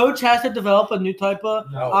a coach has to develop a new type of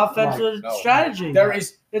No, offensive no. strategy. There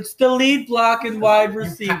is It's the lead block and wide you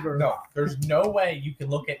receiver. no. There's no way you can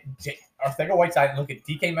look at Arthur-Whiteside and look at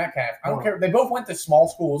DK Metcalf. I don't care. They both went to small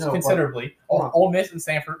schools No, but- considerably. Hold on. Ole Miss and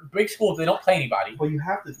Stanford, big schools. They don't play anybody. Well, you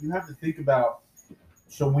have to think about.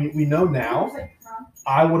 So we know now.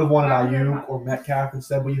 I would have wanted Ayuk or Metcalf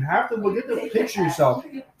instead, but you have to look at the picture yourself.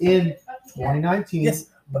 In 2019, Yes.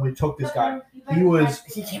 when we took this guy,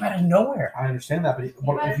 He came out of nowhere. I understand that, but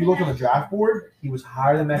if you look on the draft board, he was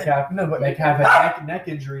higher than Metcalf. No, but Metcalf had neck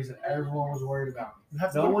injuries that everyone was worried about. You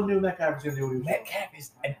have to No look- one knew Metcalf was going to do what he was doing. Metcalf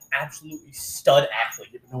is an absolutely stud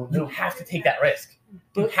athlete. No one You knew. have to take that risk. You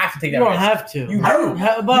But have to take You that don't risk. have to. You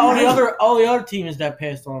do. But all the other teams that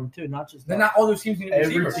passed on him too, not just They're that. not all those teams need a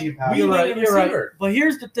Every receiver. team has. We You're need right. a You're right. receiver. But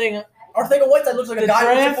here's the thing: Arthur-Whiteside looks like a The guy who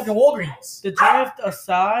looks draft- at fucking Walgreens.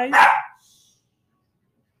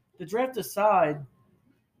 the draft aside,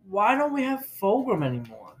 why don't we have Fulgham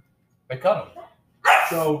anymore? They cut him.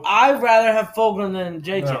 So, I'd rather have Fulgham than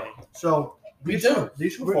JJ, No. so Me these too. two-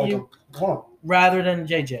 these two Were Fulgham, you- hold on, rather than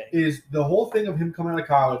JJ. is the whole thing of him coming out of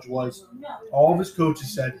college was all of his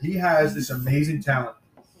coaches said he has this amazing talent,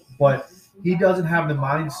 but he doesn't have the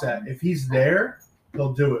mindset. If he's there,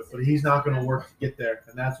 he'll do it, but he's not going to work to get there,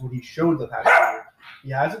 and that's what he showed the past year. He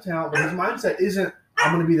has a talent, but his mindset isn't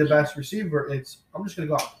I'm going to be the best receiver. It's I'm just going to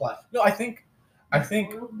go out and play. No, I think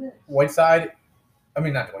Whiteside. I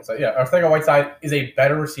mean, not Whiteside. Yeah, Arthur-Whiteside is a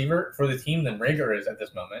better receiver for the team than Rager is at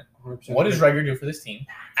this moment. 100%. What does Rager do for this team?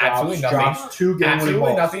 Absolutely nothing. Drops 2 game-winning Absolutely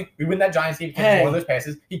balls. nothing. We win that Giants game. Catches Hey. one of those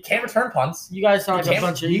passes. He can't return punts. You guys sound like He a can't-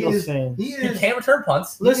 bunch of he Eagles is- fans. He He is, can't return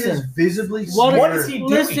punts. he Listen, is visibly what scared. is he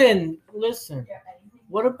doing? Listen.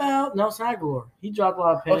 What about Nelson Aguilar? He dropped a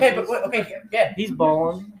lot of passes. Okay, but okay, yeah. He's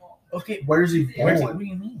balling. Okay, Where's he what going? do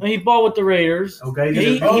you mean? He balled with the Raiders. Okay,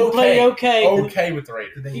 He Okay. played okay. Okay with the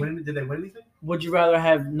Raiders. Did they win? Did they win anything? Would you rather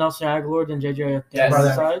have Nelson Aguilar than JJ at the Yes.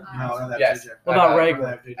 other side? No, not that Yes. JJ. What about Uh, Rager?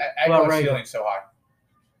 Not that JJ. about Aguilar's Rager? ceiling's so high.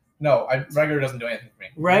 No, Rager doesn't do anything for me.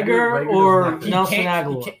 Rager Rager or does not- Nelson He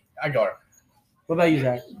Aguilar? can't- Aguilar. What about you,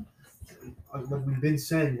 Zach? Like we've been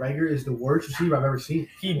saying, Rager is the worst receiver I've ever seen.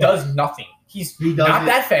 He does nothing. He's He not doesn't-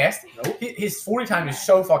 that fast. Nope. His 40 time is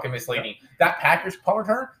so fucking misleading. That Packers punt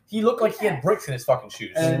return, he looked like he had bricks in his fucking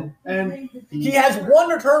shoes. And He has one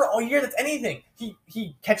return all year that's anything.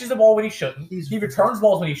 He catches the ball when he shouldn't. He's- He returns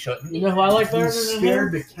balls when he shouldn't. You know who I like better he's than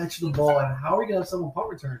scared him? to catch the ball. And how are you gonna have someone punt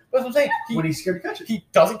return That's what I'm saying. when he's scared to catch it? He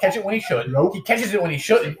doesn't catch it when he should. Nope. He catches it when he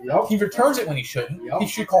shouldn't. Yep. He returns it when he shouldn't. Yep. He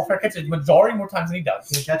should call fair catches majority more times than he does.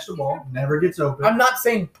 Can catch the ball, never gets open. I'm not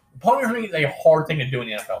saying punt returning is a hard thing to do in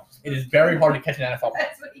the NFL. It is very hard to catch an NFL punt.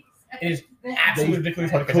 That's what he said. It is absolutely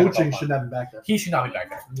ridiculous hard to catch an Coaching NFL should punt. have been back there. He should not be back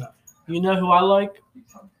there. You know who I like?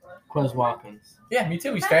 Quez Watkins. Yeah, me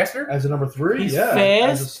too. He's faster. As a number 3, He's yeah. fast,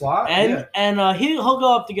 As a slot, And yeah. he'll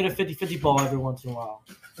go up to get a 50-50 ball every once in a while.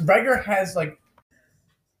 Rager has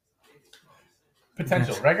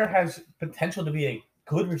potential. Rager has potential to be a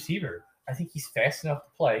good receiver. I think he's fast enough to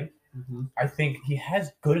play. Mhm. I think he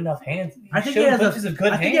has good enough hands. I think he showed has glimpses of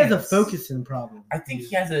good I think he has a hands. focusing problem. I think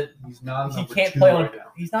he has a. He's not. He number can't 2 play on. right now.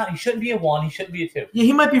 He's not. He shouldn't be a 1. He shouldn't be a 2. Yeah,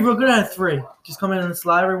 he might be real good at a 3. Just come in and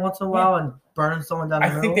slide every once in a while and burning someone down the I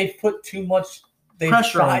middle. think they've put too much.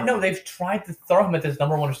 Pressure on him. They've tried to throw him at this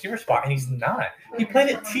number 1 receiver spot, and he's not. He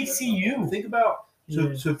played at TCU. Think about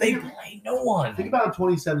So They think, play no one. think about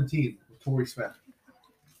 2017 with Torrey Smith,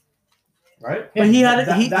 right? But he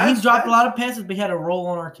That- he that's- dropped a lot of passes, but he had a role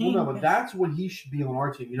on our team. Well, no, but that's when he should be on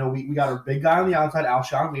our team. We got our big guy on the outside,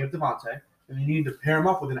 Alshon. We have Devontae. And you need to pair him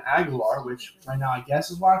up with an Aguilar, which right now I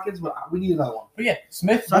guess is Watkins, but we need another one. But yeah,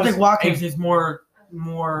 Smith. So I think Watkins is more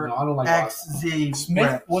No, I don't like Watkins. XZ. Smith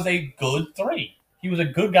reps. was a good 3. He was a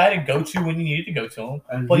good guy to go to when you needed to go to him.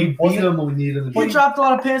 And But he he beat wasn't. him when we needed him. He dropped a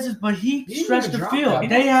lot of passes, but he didn't stretched even the drop field. that.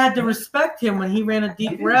 They had to respect him when he ran a deep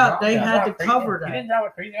didn't route. drop They that. had to Crazy. cover He that. didn't drive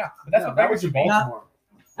it crazy. Yeah, but that's what that record was in should be. Baltimore.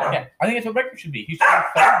 Yeah, I think that's what record should be. He's a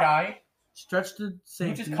third guy Stretch the who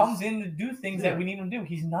safety. just comes in to do things that we need him to do.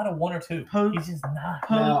 He's not a 1 or 2. Post- He's just not.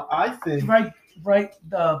 Now I think right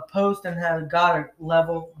the post and have got it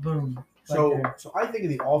level. Boom. Right so. there. So I think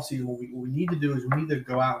in the offseason what we need to do is we need to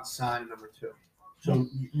go out and sign number 2. So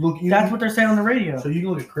look, That's what they're saying on the radio. So you can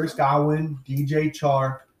look at Chris Godwin, DJ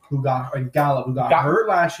Chark, and Gallup, who got Got- hurt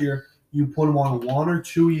last year. You put him on a 1 or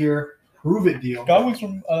 2 year prove it deal. Godwin's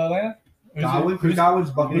from Atlanta. Chris Godwin's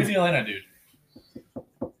Who's Buccaneers. the Atlanta dude?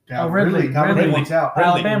 Yeah, Ridley wants out.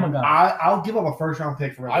 Alabama guy. I'll give up a first round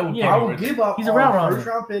pick for Ridley. I would. Yeah, I will give up He's a route runner. first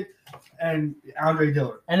round pick and Andre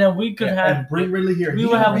Dillard. And then we could And have bring Ridley here. we He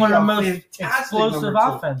would have be one of the a most fantastic explosive number 2.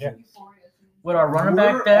 offenses with our running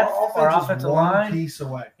back depth, our offensive one line. piece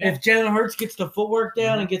away. If Jalen Hurts gets the footwork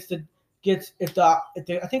down and gets if I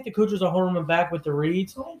think the coaches are holding him back with the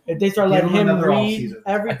reads. If they start Give letting him him another read offseason.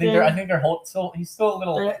 everything, I think they're still. He's still a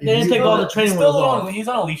little. they didn't take all the training he's wheels still off. he's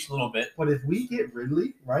on a leash a little bit. But if we get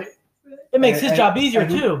Ridley, right? It makes his and- job easier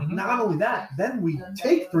and too. Not only that, then we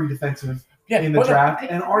take 3 defensive Yeah, in the but draft,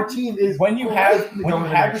 and our team is when you great have going into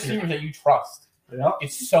next year. receivers that you trust, Yep.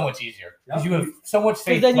 it's so much easier because Yep. you have so much Because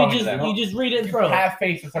faith. then throwing to them. you just read it and You throw. have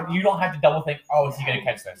faith. You don't have to double think. Oh, is he going to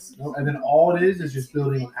catch this? And then all it is just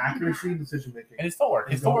building on accuracy and decision making. And his footwork.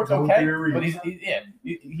 His And don't- footwork's don't okay, fear reads. but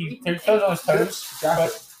he toes on his toes. Exactly.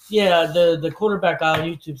 But Yeah, the quarterback guy on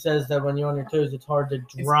YouTube says that when you're on your toes, it's hard to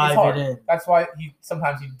drive hard. it in. That's why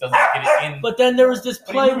sometimes he doesn't get it in. But then there was this But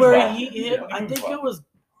he play moves where well. he hit, He I moves think well. it was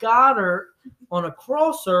Goddard on a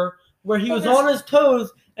crosser where he But was there's- on his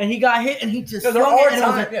toes and he got hit and he just No, there swung are it and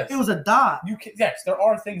times, yes. it was a dot. Yes, there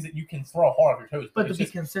are things that you can throw hard off your toes, But it's to be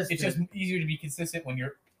just, consistent. it's just easier to be consistent when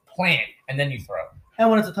you're playing and then you throw. and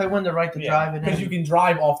when it's a tight window, right, to drive it Because in. you can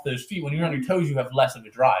drive off those feet. When you're on your toes, you have less of a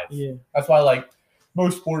drive. Yeah. That's why, like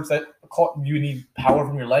most sports that you need power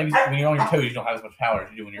from your legs. When you're on your toes, you don't have as much power as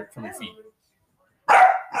you do when you're from your feet.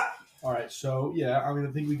 All right, so yeah, I mean,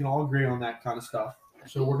 I think we can all agree on that kind of stuff.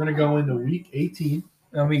 So we're gonna go into week 18,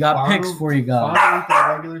 And we got Final- picks for you guys. final week of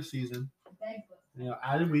the regular season.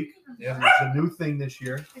 Added week. Yeah. It's a new thing this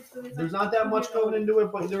year. There's not that much going into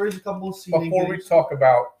it, but there is a couple of seeding Before we games. talk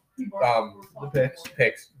about The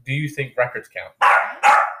picks, do you think records count?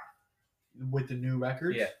 with the new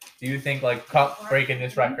records. Yeah. Do you think like Cup breaking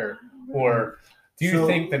this record, or do you So-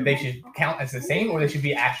 think that they should count as the same, or they should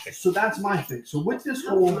be asterisk? So that's my thing. So with this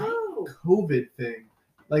whole COVID thing,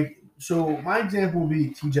 like, so my example would be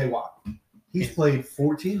TJ Watt. He's played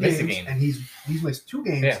 14 Missed a games, game. and he's missed 2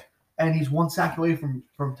 games, Yeah. and he's 1 sack away from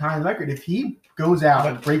tying the record. If he goes out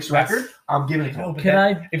and breaks the That's- record, I'm giving it to No, him. but Can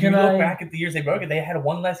then, I- if can you look I- back at the years they broke it, they had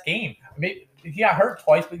one less game. Maybe he got hurt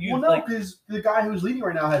twice, but you Well, no, like because the guy who's leading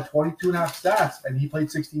right now had 22.5 stats, and he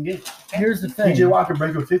played 16 games. Here's the thing. TJ Watt could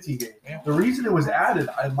break with 15 games. Yeah. The reason it was added,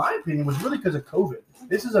 in my opinion, was really because of COVID.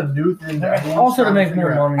 This is a new thing. Yeah. that everyone's Also to trying make figure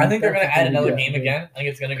more out. money. I think they're going to That's add the thing. another Yeah. game again. I think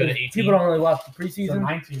it's going to go to 18. People don't really watch the It's a preseason.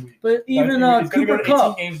 19 week. But even it's gonna Cooper go to 18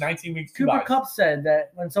 Cup, games, 19 weeks. Cooper buys. Cup said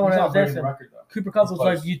that when someone He's not else breaking asked the him, record, though. Cooper Cup He's was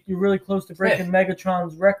close. like, you're really close to breaking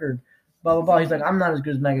Megatron's record. Blah, blah, blah. He's like, I'm not as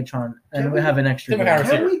good as Megatron. And Can we we- have an extra Different game. kind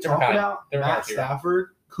of Can we receiver. talk Different about Different kind Matt of receiver. Stafford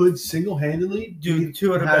could single-handedly Do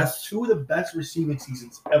two of the have best. 2 of the best receiving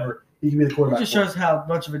seasons ever. He can be the It quarterback. just for. shows how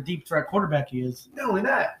much of a deep threat quarterback he is. Not only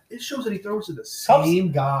that, it shows that he throws to the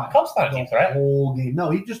same guy Cup's not a the deep threat. whole game. No,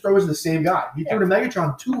 he just throws to the same guy. He threw to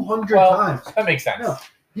Megatron 200 Well, times. That makes sense. No.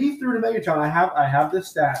 He threw to Megatron. I have this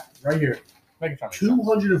stat right here. Megatron makes sense.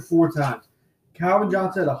 204 times. Calvin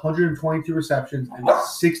Johnson had 122 receptions and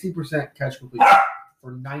 60% catch completion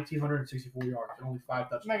for 1,964 yards and only 5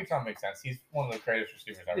 touchdowns. Megatron makes sense. He's one of the greatest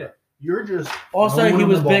receivers ever. Yeah. You're just Also, throwing he him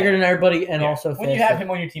was the ball. bigger than everybody and Yeah. also when faster. you have him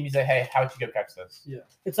on your team, you say, "Hey, how'd you go catch this?"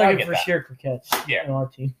 It's I like a get for that. sure catch Yeah. on our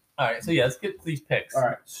team. All right, so yeah, let's get these picks. All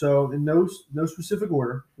right. So in no specific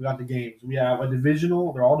order, we got the games. We have a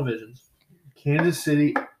divisional. They're all divisions. Kansas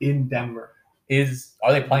City in Denver.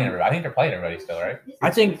 Are they playing everybody? I think they're playing everybody still, right? I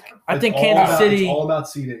think It's Kansas City. It's all about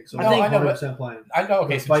seeding. So I think- 100% playing. I know. Okay,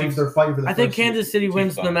 They're so fighting. Chiefs, They're fighting for the. I think first seed. Kansas City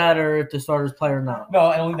wins no fun. matter if the starters play or not. no,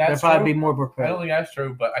 I don't think They'll that's probably true. be more I prepared. don't think that's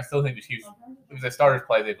true, but I still think the Chiefs, if the starters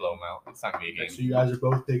play, they blow them out. It's not gonna be a Okay, game. so you guys are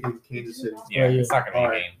both picking Kansas City. Yeah, Yeah. it's not gonna be All a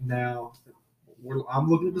right, game. now I'm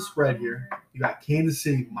looking at the spread here. You got Kansas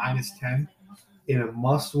City -10 in a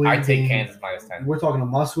must-win I game. take Kansas -10. We're talking a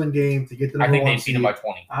must-win game to get the I number think one they beat them seed. by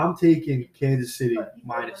 20. I'm taking Kansas City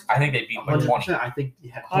 -10. I think they beat them by 20. 100%. I think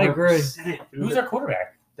I agree. 100%. Who's their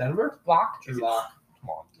quarterback? Denver? Lock? Drew Lock. Come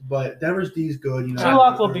on. But Denver's D is good. You know, Drew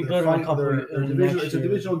Lock will be they're good in a fighting couple for in the division. next It's a year.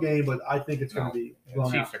 divisional game, but I think it's going to be The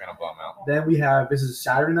blown Chiefs out. are gonna blow them out. Then this is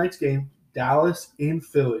Saturday night's game, Dallas in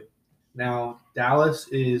Philly. Now, Dallas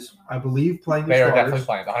is, I believe, playing the They are starters definitely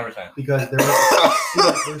playing 100%. because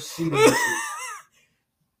they're seeding this week.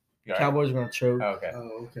 You're right. Cowboys are gonna choke. Okay.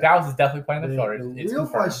 Oh, okay. Dallas is definitely playing the The starters. It's real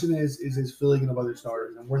confirmed. question is Philly going to have other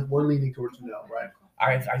starters? And we're leaning towards no, right?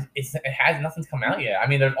 Nothing's come out yet. I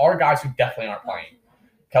mean, there are guys who definitely aren't playing.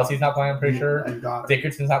 Kelsey's not playing, I'm pretty sure. And Goddard.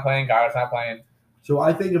 Dickerson's not playing. Goddard's not playing. So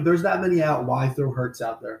I think if there's that many out, why throw Hurts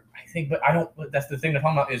out there? I think, but I don't. That's the thing they're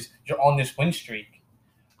talking about is you're on this win streak.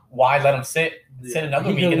 Why let him sit another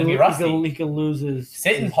week and then be rusty? He can lose his.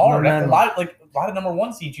 Sitting his hard. That's momentum. a lot of number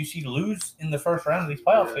one seeds you see lose in the first round of these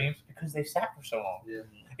playoff games because they've sat for so long.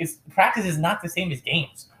 Yeah. Practice is not the same as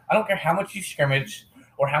games. I don't care how much you scrimmage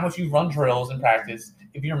or how much you run drills in practice.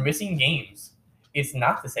 If you're missing games, it's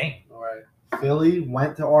not the same. All right. Philly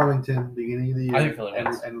went to Arlington beginning of the year I think Philly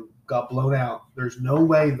wins. and got blown out. There's no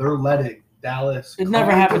way they're letting Dallas. It never come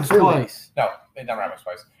to happens Philly. twice. No, it never happens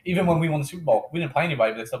twice. Even when we won the Super Bowl, we didn't play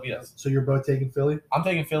anybody, but they still beat us. So you're both taking Philly? I'm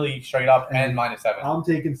taking Philly straight up and -7. I'm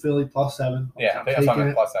taking Philly +7. Yeah, I'm that's taking fine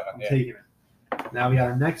it. +7. I'm Yeah. taking it. Now we got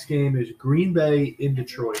our next game is Green Bay in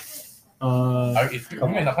Detroit. Green Bay's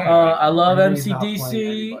not playing I love Green Bay's not playing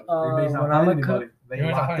MCDC. anybody. Green Bay's not When I'm playing a cook, anybody. They Green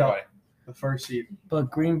Bay's not locked playing up anybody. the first seed.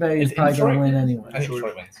 but Green Bay is Is it probably gonna Detroit? win anyway. I think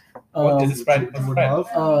Detroit wins. What is the spread? What's the Would spread? love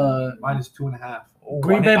 -2.5. Oh,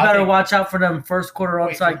 Green I Bay think- better I think- watch out for them first quarter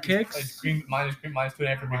wait, onside it's kicks.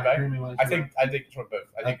 -2.5 for Green Bay. I think Detroit both.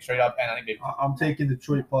 I think straight up, and I think they. I'm taking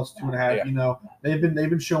Detroit +2.5. Yeah. You know, they've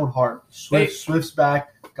been showing heart. They- Swift's back.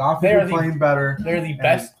 Goff They are is the- playing better, They're the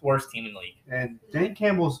best, worst team in the league. and Dan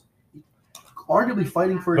Campbell's arguably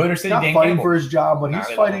fighting for Motor his, City not Dan fighting Campbell. for his job, but Nah, he's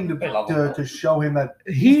they love fighting him. They love him. to show him that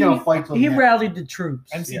he's He gonna fight till he the end. rallied the troops.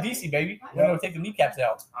 MCDC baby, we're gonna take the kneecaps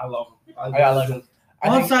out. I love him. I like him. I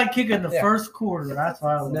think, Onside kick in the yeah. first quarter. That's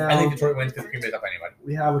why I love. Now- I think Detroit wins because Green Bay's not playing anybody.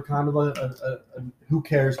 We have a kind of a who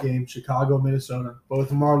cares game. Chicago, Minnesota. Both of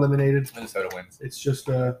them are eliminated. Minnesota wins. It's just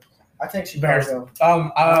I take Chicago.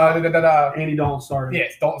 Andy Dalton starting.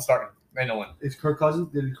 Yes, Dalton starting. They don't win. Is Kirk Cousins?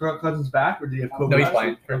 Did Kirk Cousins back or did he have COVID? No, he's last playing.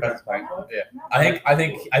 week? Kirk Okay. Cousins playing.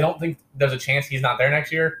 Yeah, I don't think there's a chance he's not there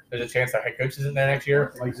next year. There's a chance their head coach isn't there next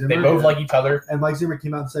year. Mike Zimmer, They both like each other. and Mike Zimmer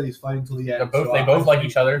came out and said he's fighting till the end. They both like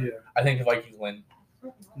each other. Yeah. I think the Vikings win.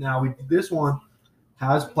 Now this one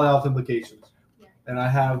has playoff implications, and I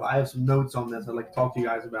have some notes on this I'd like to talk to you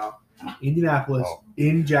guys about. Indianapolis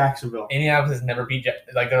in Jacksonville. Indianapolis has never beat they're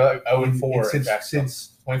like 0-4 Since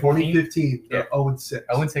 2014. 2015. They're 0-6.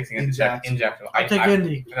 0-6 against Jacksonville. I take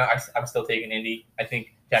Indy. I'm still taking Indy. I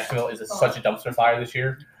think Jacksonville is such a dumpster fire this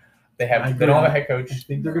year. They I don't have a head I coach.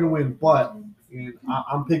 think they're going to win, but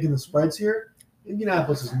I'm picking the spreads here.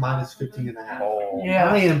 Indianapolis is -15.5. Oh, Yeah.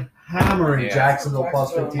 I am hammering Yeah. Jacksonville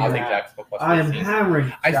 +15.5. I think Jacksonville plus I am 15.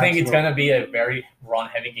 hammering. I think it's Jacksonville. going to be a very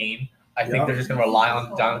run-heavy game. I think Yep. they're just going to rely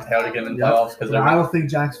on Jonathan Taylor to get them in the Yep. playoffs because But they're I don't think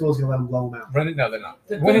Jacksonville's going to let them blow them out. running. No, they're not.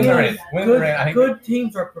 The Winning, thing they're is, in. Winning, they're in. I think good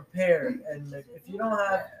teams are prepared, and if you don't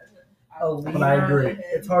have a leader, But I agree.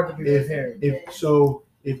 it's hard to be prepared.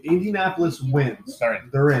 If Indianapolis wins,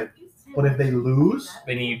 they're in. But if they lose,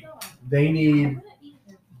 they need.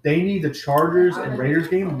 they need the Chargers and Raiders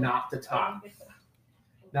game not to tie.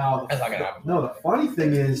 Now, That's not going to happen. no, the funny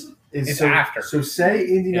thing is It's so, after. So say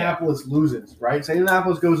Indianapolis loses, right? Say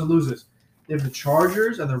Indianapolis goes and loses. If the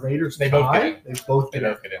Chargers and the Raiders They both tie, get they both They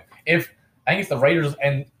get both get in. I think it's the Raiders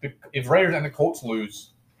and if Raiders and the Colts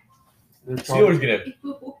lose, in. The Steelers get in.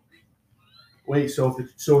 Wait, so if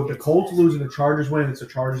the Colts lose and the Chargers win, it's the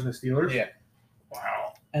Chargers and the Steelers? Yeah.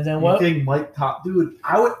 Wow. And then You what? think Mike Top, dude?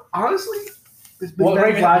 I would honestly. It's been Well, the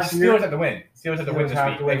Ravens, last year. Steelers have to win. Steelers have to win Steelers this have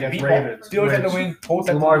week. to win They have to against beat Ravens. Steelers have to Ravens. win. Colts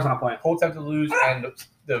have Lamar's to, not playing. Colts have to lose, and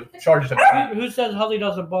the Chargers have to win. Who says Hully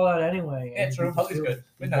doesn't ball out anyway? Yeah, true. Hully's good.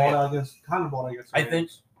 He But balled no, out against, kind of balled against. the I think-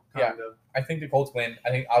 Ravens. yeah. Kind of. I think the Colts win. I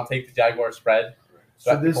think I'll take the Jaguars spread. So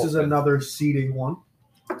I think this Colts is win. another seeding one.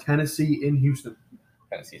 Tennessee in Houston.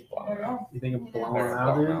 Tennessee's blowing them out. You think of blowing They're them out,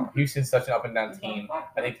 blowing dude? them out. Houston's such an up and down team.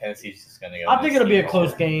 I think Tennessee's just going to go. I think it'll be a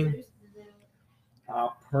close game.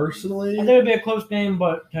 Personally, I think it'd be a close game,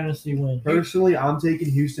 but Tennessee wins. Personally, I'm taking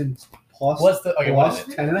Houston plus What's the okay? What is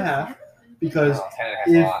it? 10.5 because 10.5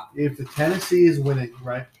 is a lot. if the Tennessee is winning,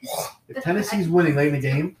 right? If Tennessee's winning late in the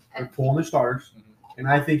game, they're pulling their starters, and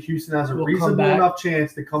I think Houston has a Will reasonable enough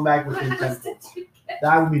chance to come back within 10 points.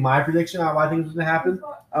 That would be my prediction on what I think is going to happen.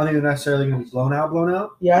 I don't think they're necessarily going to be blown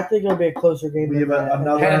out. Yeah, I think it'll be a closer game. We have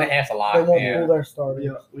another 10.5 is a lot. They won't Yeah. pull their starters.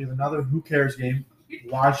 We have another who cares game.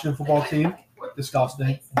 Washington football team,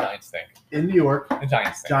 disgusting. Giants stink. In New York, The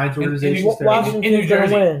Giants stink. Giants organization. Washington's in New gonna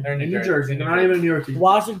Jersey. win. They're In New Jersey, they're not even a New York team.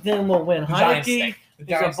 Washington will win. The Giants Heineke stink. The is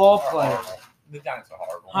a Giants ball are player. horrible. The Giants are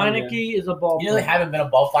horrible. Heineke is a ball You know they player. haven't been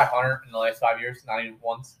above 500 in the last 5 years, not even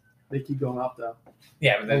once. They keep going up though,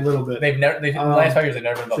 Yeah, but a little bit. they've never. In the last 5 years, they've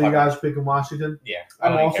never been above So you 500. guys picking Washington? Yeah,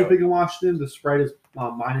 I'm don't also care. picking Washington. The spread is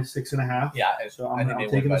minus 6.5. Yeah, So I I'm think they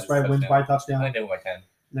taking win the spread by wins by a touchdown. I think they win by 10.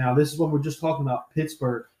 Now this is what we're just talking about.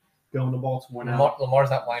 Pittsburgh going to Baltimore now. Lamar's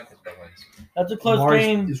not playing. Pittsburgh wins. That's a close Mars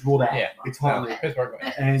game. is ruled out. Yeah, It's no, Huntley. Pittsburgh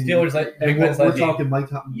wins. And Steelers let and Big we're, Ben's let we're talking Mike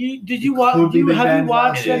Thompson. Did you watch? Could be Big Have you Ben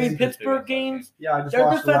watched last any season. Pittsburgh games? Yeah, I just Their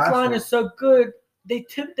watched the defense last line one. is so good. They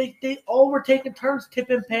all were taking turns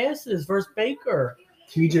tipping passes versus Baker.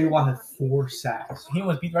 TJ Watt had 4 sacks. He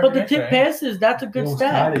was beat But the tip yesterday. passes, that's a good He almost tied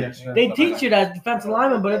stat. it yesterday. They teach it as defensive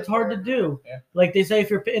lineman, but it's hard to do. Yeah. Like they say, if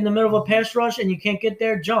you're in the middle of a pass rush and you can't get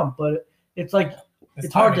there, jump. But it's like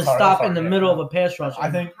it's hard to stop in the middle of a pass ruch.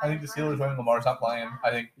 I think the Steelers win. Lamar's not playing.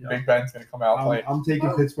 I think Yeah. Big Ben's going to come out and play. I'm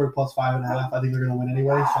taking Pittsburgh plus 5.5. I think they're going to win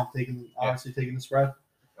anyway, so I'm obviously taking the spread.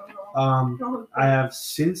 I have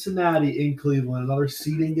Cincinnati in Cleveland, another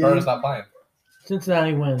seeding game. Burrow's not playing.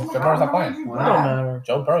 Cincinnati wins. Joe Burrow's not playing. It don't matter.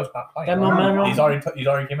 Joe Burrow's not playing. That momentum. He's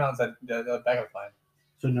already came out and said the backup playing.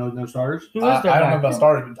 So no starters. Who is their I don't know backup? about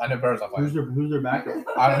starters, but I know Burrow's not playing. Who's their backup?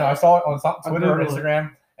 I don't know. I saw it on Twitter or Google it.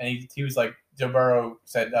 Instagram, and he was like, Joe Burrow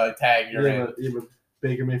said, "Tag, you're in." But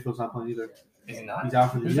Baker Mayfield's not playing either. Is he not? He's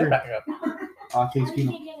out for the Who's their year. backup? Case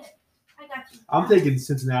Keenum. I'm taking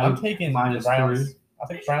Cincinnati. I'm taking the minus Browns. 3. I'll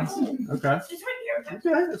take the Browns. Okay.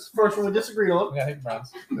 Okay, that's the first one we disagree on. Yeah, I think the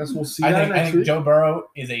Browns. Guess we'll see I that think next week. Joe Burrow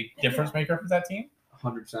is a difference maker for that team.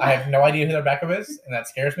 100%. I have no idea who their backup is, and that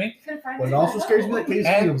scares me. But it also scares me that Case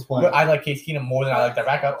Keenum's playing. But I like Case Keenum more than I like their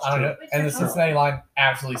backup. I don't know. And the Cincinnati line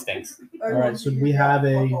absolutely stinks. All right, so we have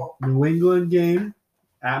a New England game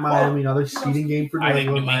at Miami, another seeding game for New I think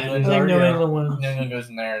England. New England's I think New already England wins. New England goes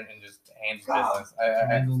in there and just hands business.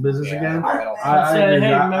 handle business Yeah, again. I don't. I Said, agree.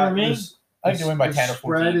 hey, remember me? I think they win by the 10 or 14.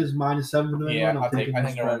 Spread is minus 7 for New Yeah, England. I'm taking I the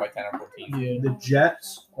think they win spread. by 10 or 14. Yeah. The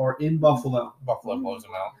Jets are in Buffalo. Buffalo blows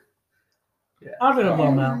them out. I'm gonna blow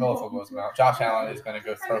them out. Buffalo blows them out. Josh Allen is going to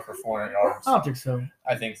go throw for 400 yards. I don't think so.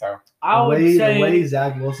 I think so. I would The way say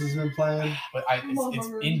Zach Wilson's been playing. But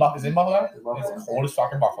it's in Buffalo. It's cold as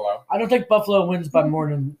fucking Buffalo. I don't think Buffalo wins by more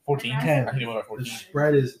than 14. 10. I think they win by The 14.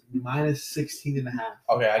 spread is minus 16.5.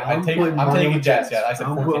 Okay, I'm putting I'm money taking on the Jets. Jets. Yeah, I said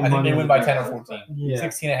I'm 14. putting I think money they on win the by Jets. 10 or 14. Yeah.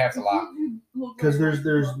 16 and a half is a lot. Because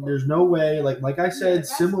there's no way, like I said,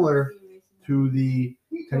 similar to the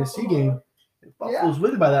Tennessee game, if Buffalo's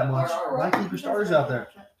winning by that much, why keep your starters out there?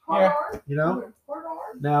 Yeah. You know?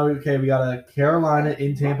 Now, okay, we got a Carolina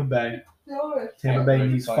in Tampa Bay. Tampa Bay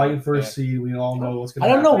needs fighting for a seed. We all know what's going I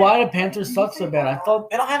to don't happen. know why the Panthers suck so bad. I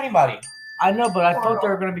thought They don't have anybody. I know, but I thought they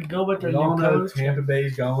were gonna be good with their We all new know coach. Tampa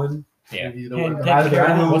Bay's going. Yeah. You know, And what, Dick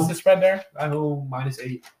Carroll. What's the spread there? I know minus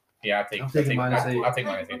 8. Yeah, I'm taking minus 8. I'll take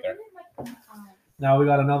minus 8 there. Now we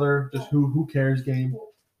got another just who cares game.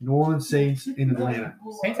 New Orleans Saints in Atlanta.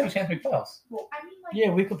 Saints have a chance to make playoffs. Yeah,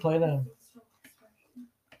 we could play them.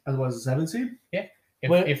 As was the 7th seed?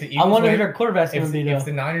 If the I Eagles wonder win, who their quarterback's gonna be if though.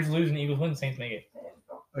 the Niners lose and the Eagles win, the Saints make it.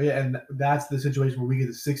 Oh yeah, and that's the situation where we get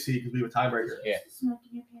the 6th seed because we have a tiebreaker. Yeah.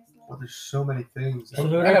 But there's so many things. So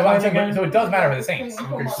who are Okay, they well, I'm playing saying, again? so it does matter for the Saints.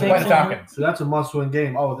 Okay, They so play the Saints Falcons. So that's a must-win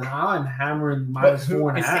game. Oh, then I'm hammering But minus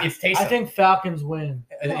 4.5. it's I Taysom. think Falcons win.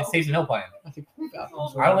 It's Taysom Hill playing. I think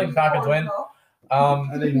Falcons I don't think the Falcons win.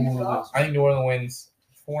 I think New Orleans wins. I think New Orleans wins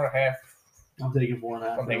 4.5. I'm taking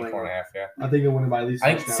 4.5. I'm taking 4.5. Yeah. I think they're winning by at least. I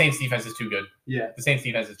think the touchdown. Saints defense is too good. Yeah, The Saints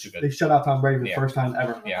defense is too they good. shut out Tom Brady for the Yeah. first time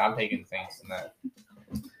ever. Yeah, I'm taking the Saints in that.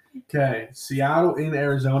 Okay, Seattle in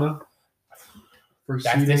Arizona. For This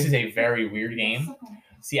seeding. is a very weird game.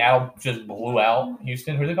 Seattle just blew out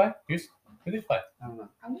Houston. Who did they play? Houston. Who did they play? I don't know.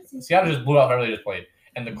 Seattle just blew out whoever they just played.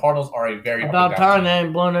 And the Cardinals are a very about up and down time they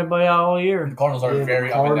ain't blown anybody out all team. year. The Cardinals are Yeah, a very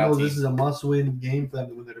the up and down Cardinals, team. this is a must-win game for them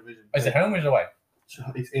to win their division. Is it home or is it away?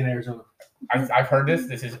 It's in Arizona. I've heard this.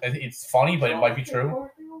 It's funny, but it might be true.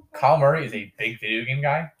 Kyle Murray is a big video game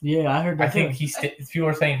guy. Yeah, I heard that. I think too. people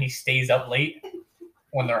are saying he stays up late.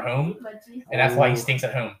 when they're home, and that's why he stinks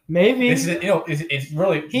at home. Maybe. This is it's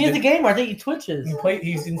really. He is a gamer. I think he twitches.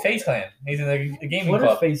 He's in FaZe Clan. He's in a gaming What is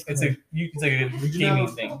club. FaZe It's Clan? like a gaming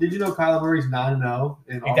thing. Did you know Kyler Murray's 9-0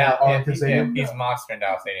 in He's Stadium? he's a monster in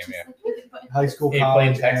Dallas Stadium. Yeah. High school, He college,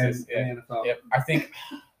 played in Texas, and the NFL. Yep. I think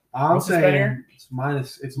I'm What's the spread saying here?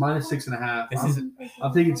 it's minus 6.5. this is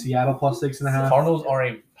I'm thinking Seattle plus 6.5. Cardinals are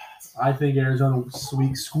a. I think Arizona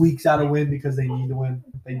squeaks out a win because they need to win.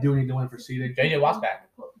 They do need to win for seeding. JJ Watt's back.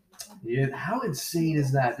 Yeah, how insane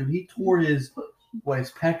is that, dude? He tore his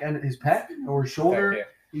pec or his shoulder.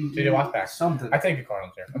 Yeah. JJ Watt's back. Something. I take the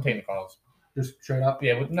Cardinals here. I'm taking the Cardinals. Just straight up.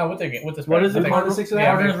 Yeah. With the What is it? Cardinals 6.5? Yeah,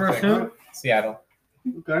 Cardinals versus who? Seattle.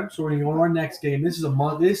 Okay, so we're gonna go to our next game. This is a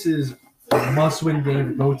must-win game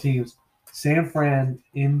for both teams. San Fran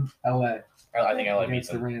in LA I think LA beats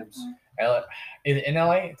against the them. Rams. LA is it in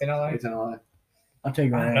LA? It's in LA. It's in LA. I'll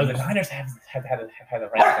take I don't know. The Rams. Niners have the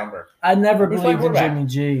Rams number. I never Who's believed in playing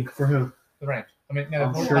Jimmy G. For who? The Rams. I mean, no,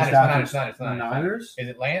 I'm the sure Niners. Stafford's Niners. Niners. Is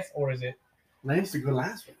it Lance or is it? Lance did good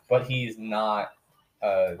last week. But he's not.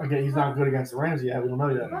 Okay, he's not good against the Rams yet. We don't know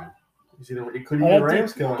yet. It could be the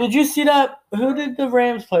Rams killer. Did you see that? Who did the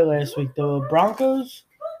Rams play last week? The Broncos?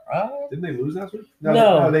 Didn't they lose last week?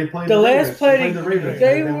 No. They played The the last Raiders. play, They played the Raiders.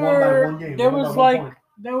 they won by were. one game. There They won was by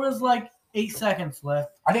 1 like point. 8 seconds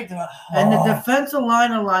left, I think and the defensive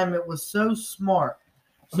line alignment was so smart.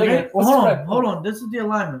 So What's hold the on, spread? hold on. This is the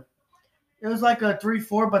alignment. It was like a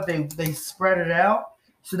 3-4, but they spread it out.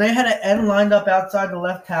 So they had an end lined up outside the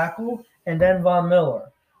left tackle, and then Von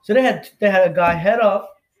Miller. So they had a guy head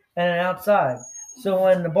up and an outside. So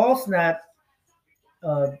when the ball snapped,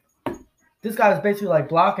 this guy was basically like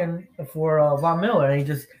blocking for Von Miller, and he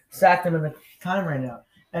just sacked him, and the time ran out.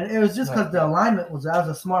 And it was just because the alignment was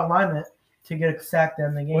a smart alignment to get a sack to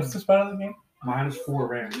end the game. What's the spread of the game? -4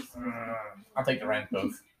 Rams. I'll take the Rams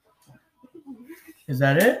both. Is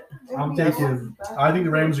that it? I think the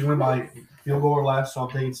Rams are going to win by field goal or less, so I'm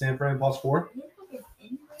taking San Fran +4.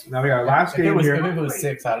 Now we got our last game If here. it was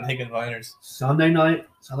 6, I'd have taken the Niners. Sunday night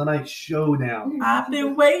showdown I've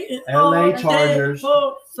been waiting LA all day Chargers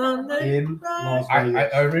for Sunday. in Las I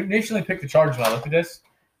Vegas. initially picked the Chargers when I looked at this.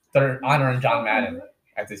 They're honoring John Madden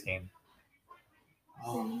at this game.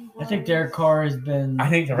 I think Derek Carr has been. I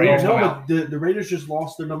think the Raiders come out. but the Raiders just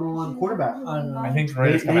lost their #1 quarterback. I don't know. I think the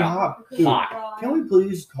Raiders come out hot. Can we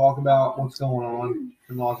please talk about what's going on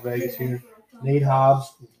in Las Vegas here? Nate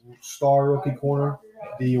Hobbs, star rookie corner,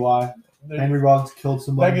 DUI. Henry Ruggs killed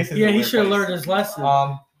somebody. Vegas is Yeah, a he weird should have place. learned his lesson.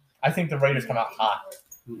 I think the Raiders come out hot.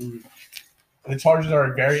 Mm-mm. The Chargers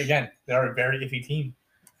are they're a very iffy team.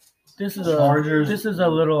 This is Chargers. This is a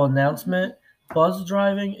little announcement. Buzz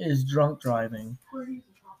driving is drunk driving.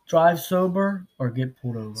 Drive sober or get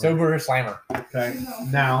pulled over. Sober slammer. Okay.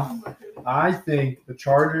 Now, I think the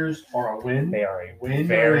Chargers are a win. They are a Win.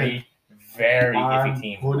 very iffy I'm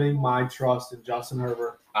team. putting my trust in Justin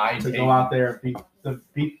Herbert I to think go out there and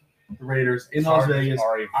beat the Raiders in Las Chargers Vegas.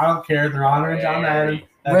 are a I don't care. They're honoring John Madden.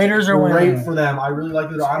 That's Raiders are great winning. for them. I really like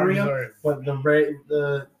that they're honoring Chargers him, but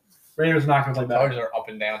the Raiders are not going to play better. Chargers are up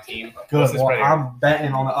and down team. What's Good. the Well, spread here? I'm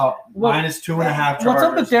betting on the up. What- -2.5 Chargers. What's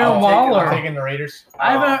up with Darren I'm Waller? taking the Raiders.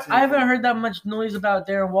 I haven't heard that much noise about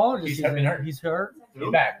Darren Waller this He's season. been hurt. He's hurt. He's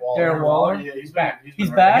back. Darren Waller? Yeah, He's back. He's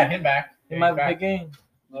been back? Get him back. It Yeah, might he's be a back. big game.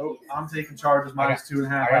 Nope. I'm taking Chargers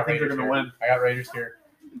 -2.5. I think they're Raiders going to here. win. I got Raiders here.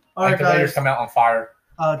 All I right, think the Raiders guys. come out on fire.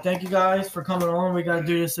 Thank you guys for coming on. We got to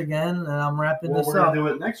do this again, and I'm wrapping Well, this we're up. going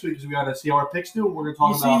to do it next week because we got to see how our picks do. We're going to talk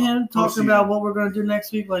You about see him talking postseason. about what we're going to do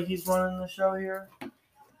next week, like he's running the show here?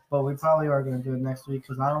 But we probably are going to do it next week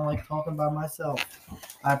because I don't like talking by myself.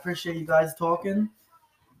 I appreciate you guys talking.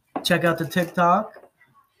 Check out the TikTok,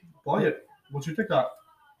 Plug it. What's your TikTok?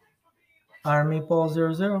 Iron Meatball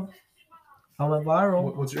 00. I went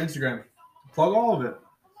viral. What's your Instagram? Plug all of it.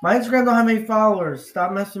 My Instagram don't have any followers.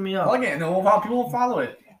 Stop messing me up. Again, people will follow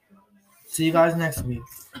it. See you guys next week.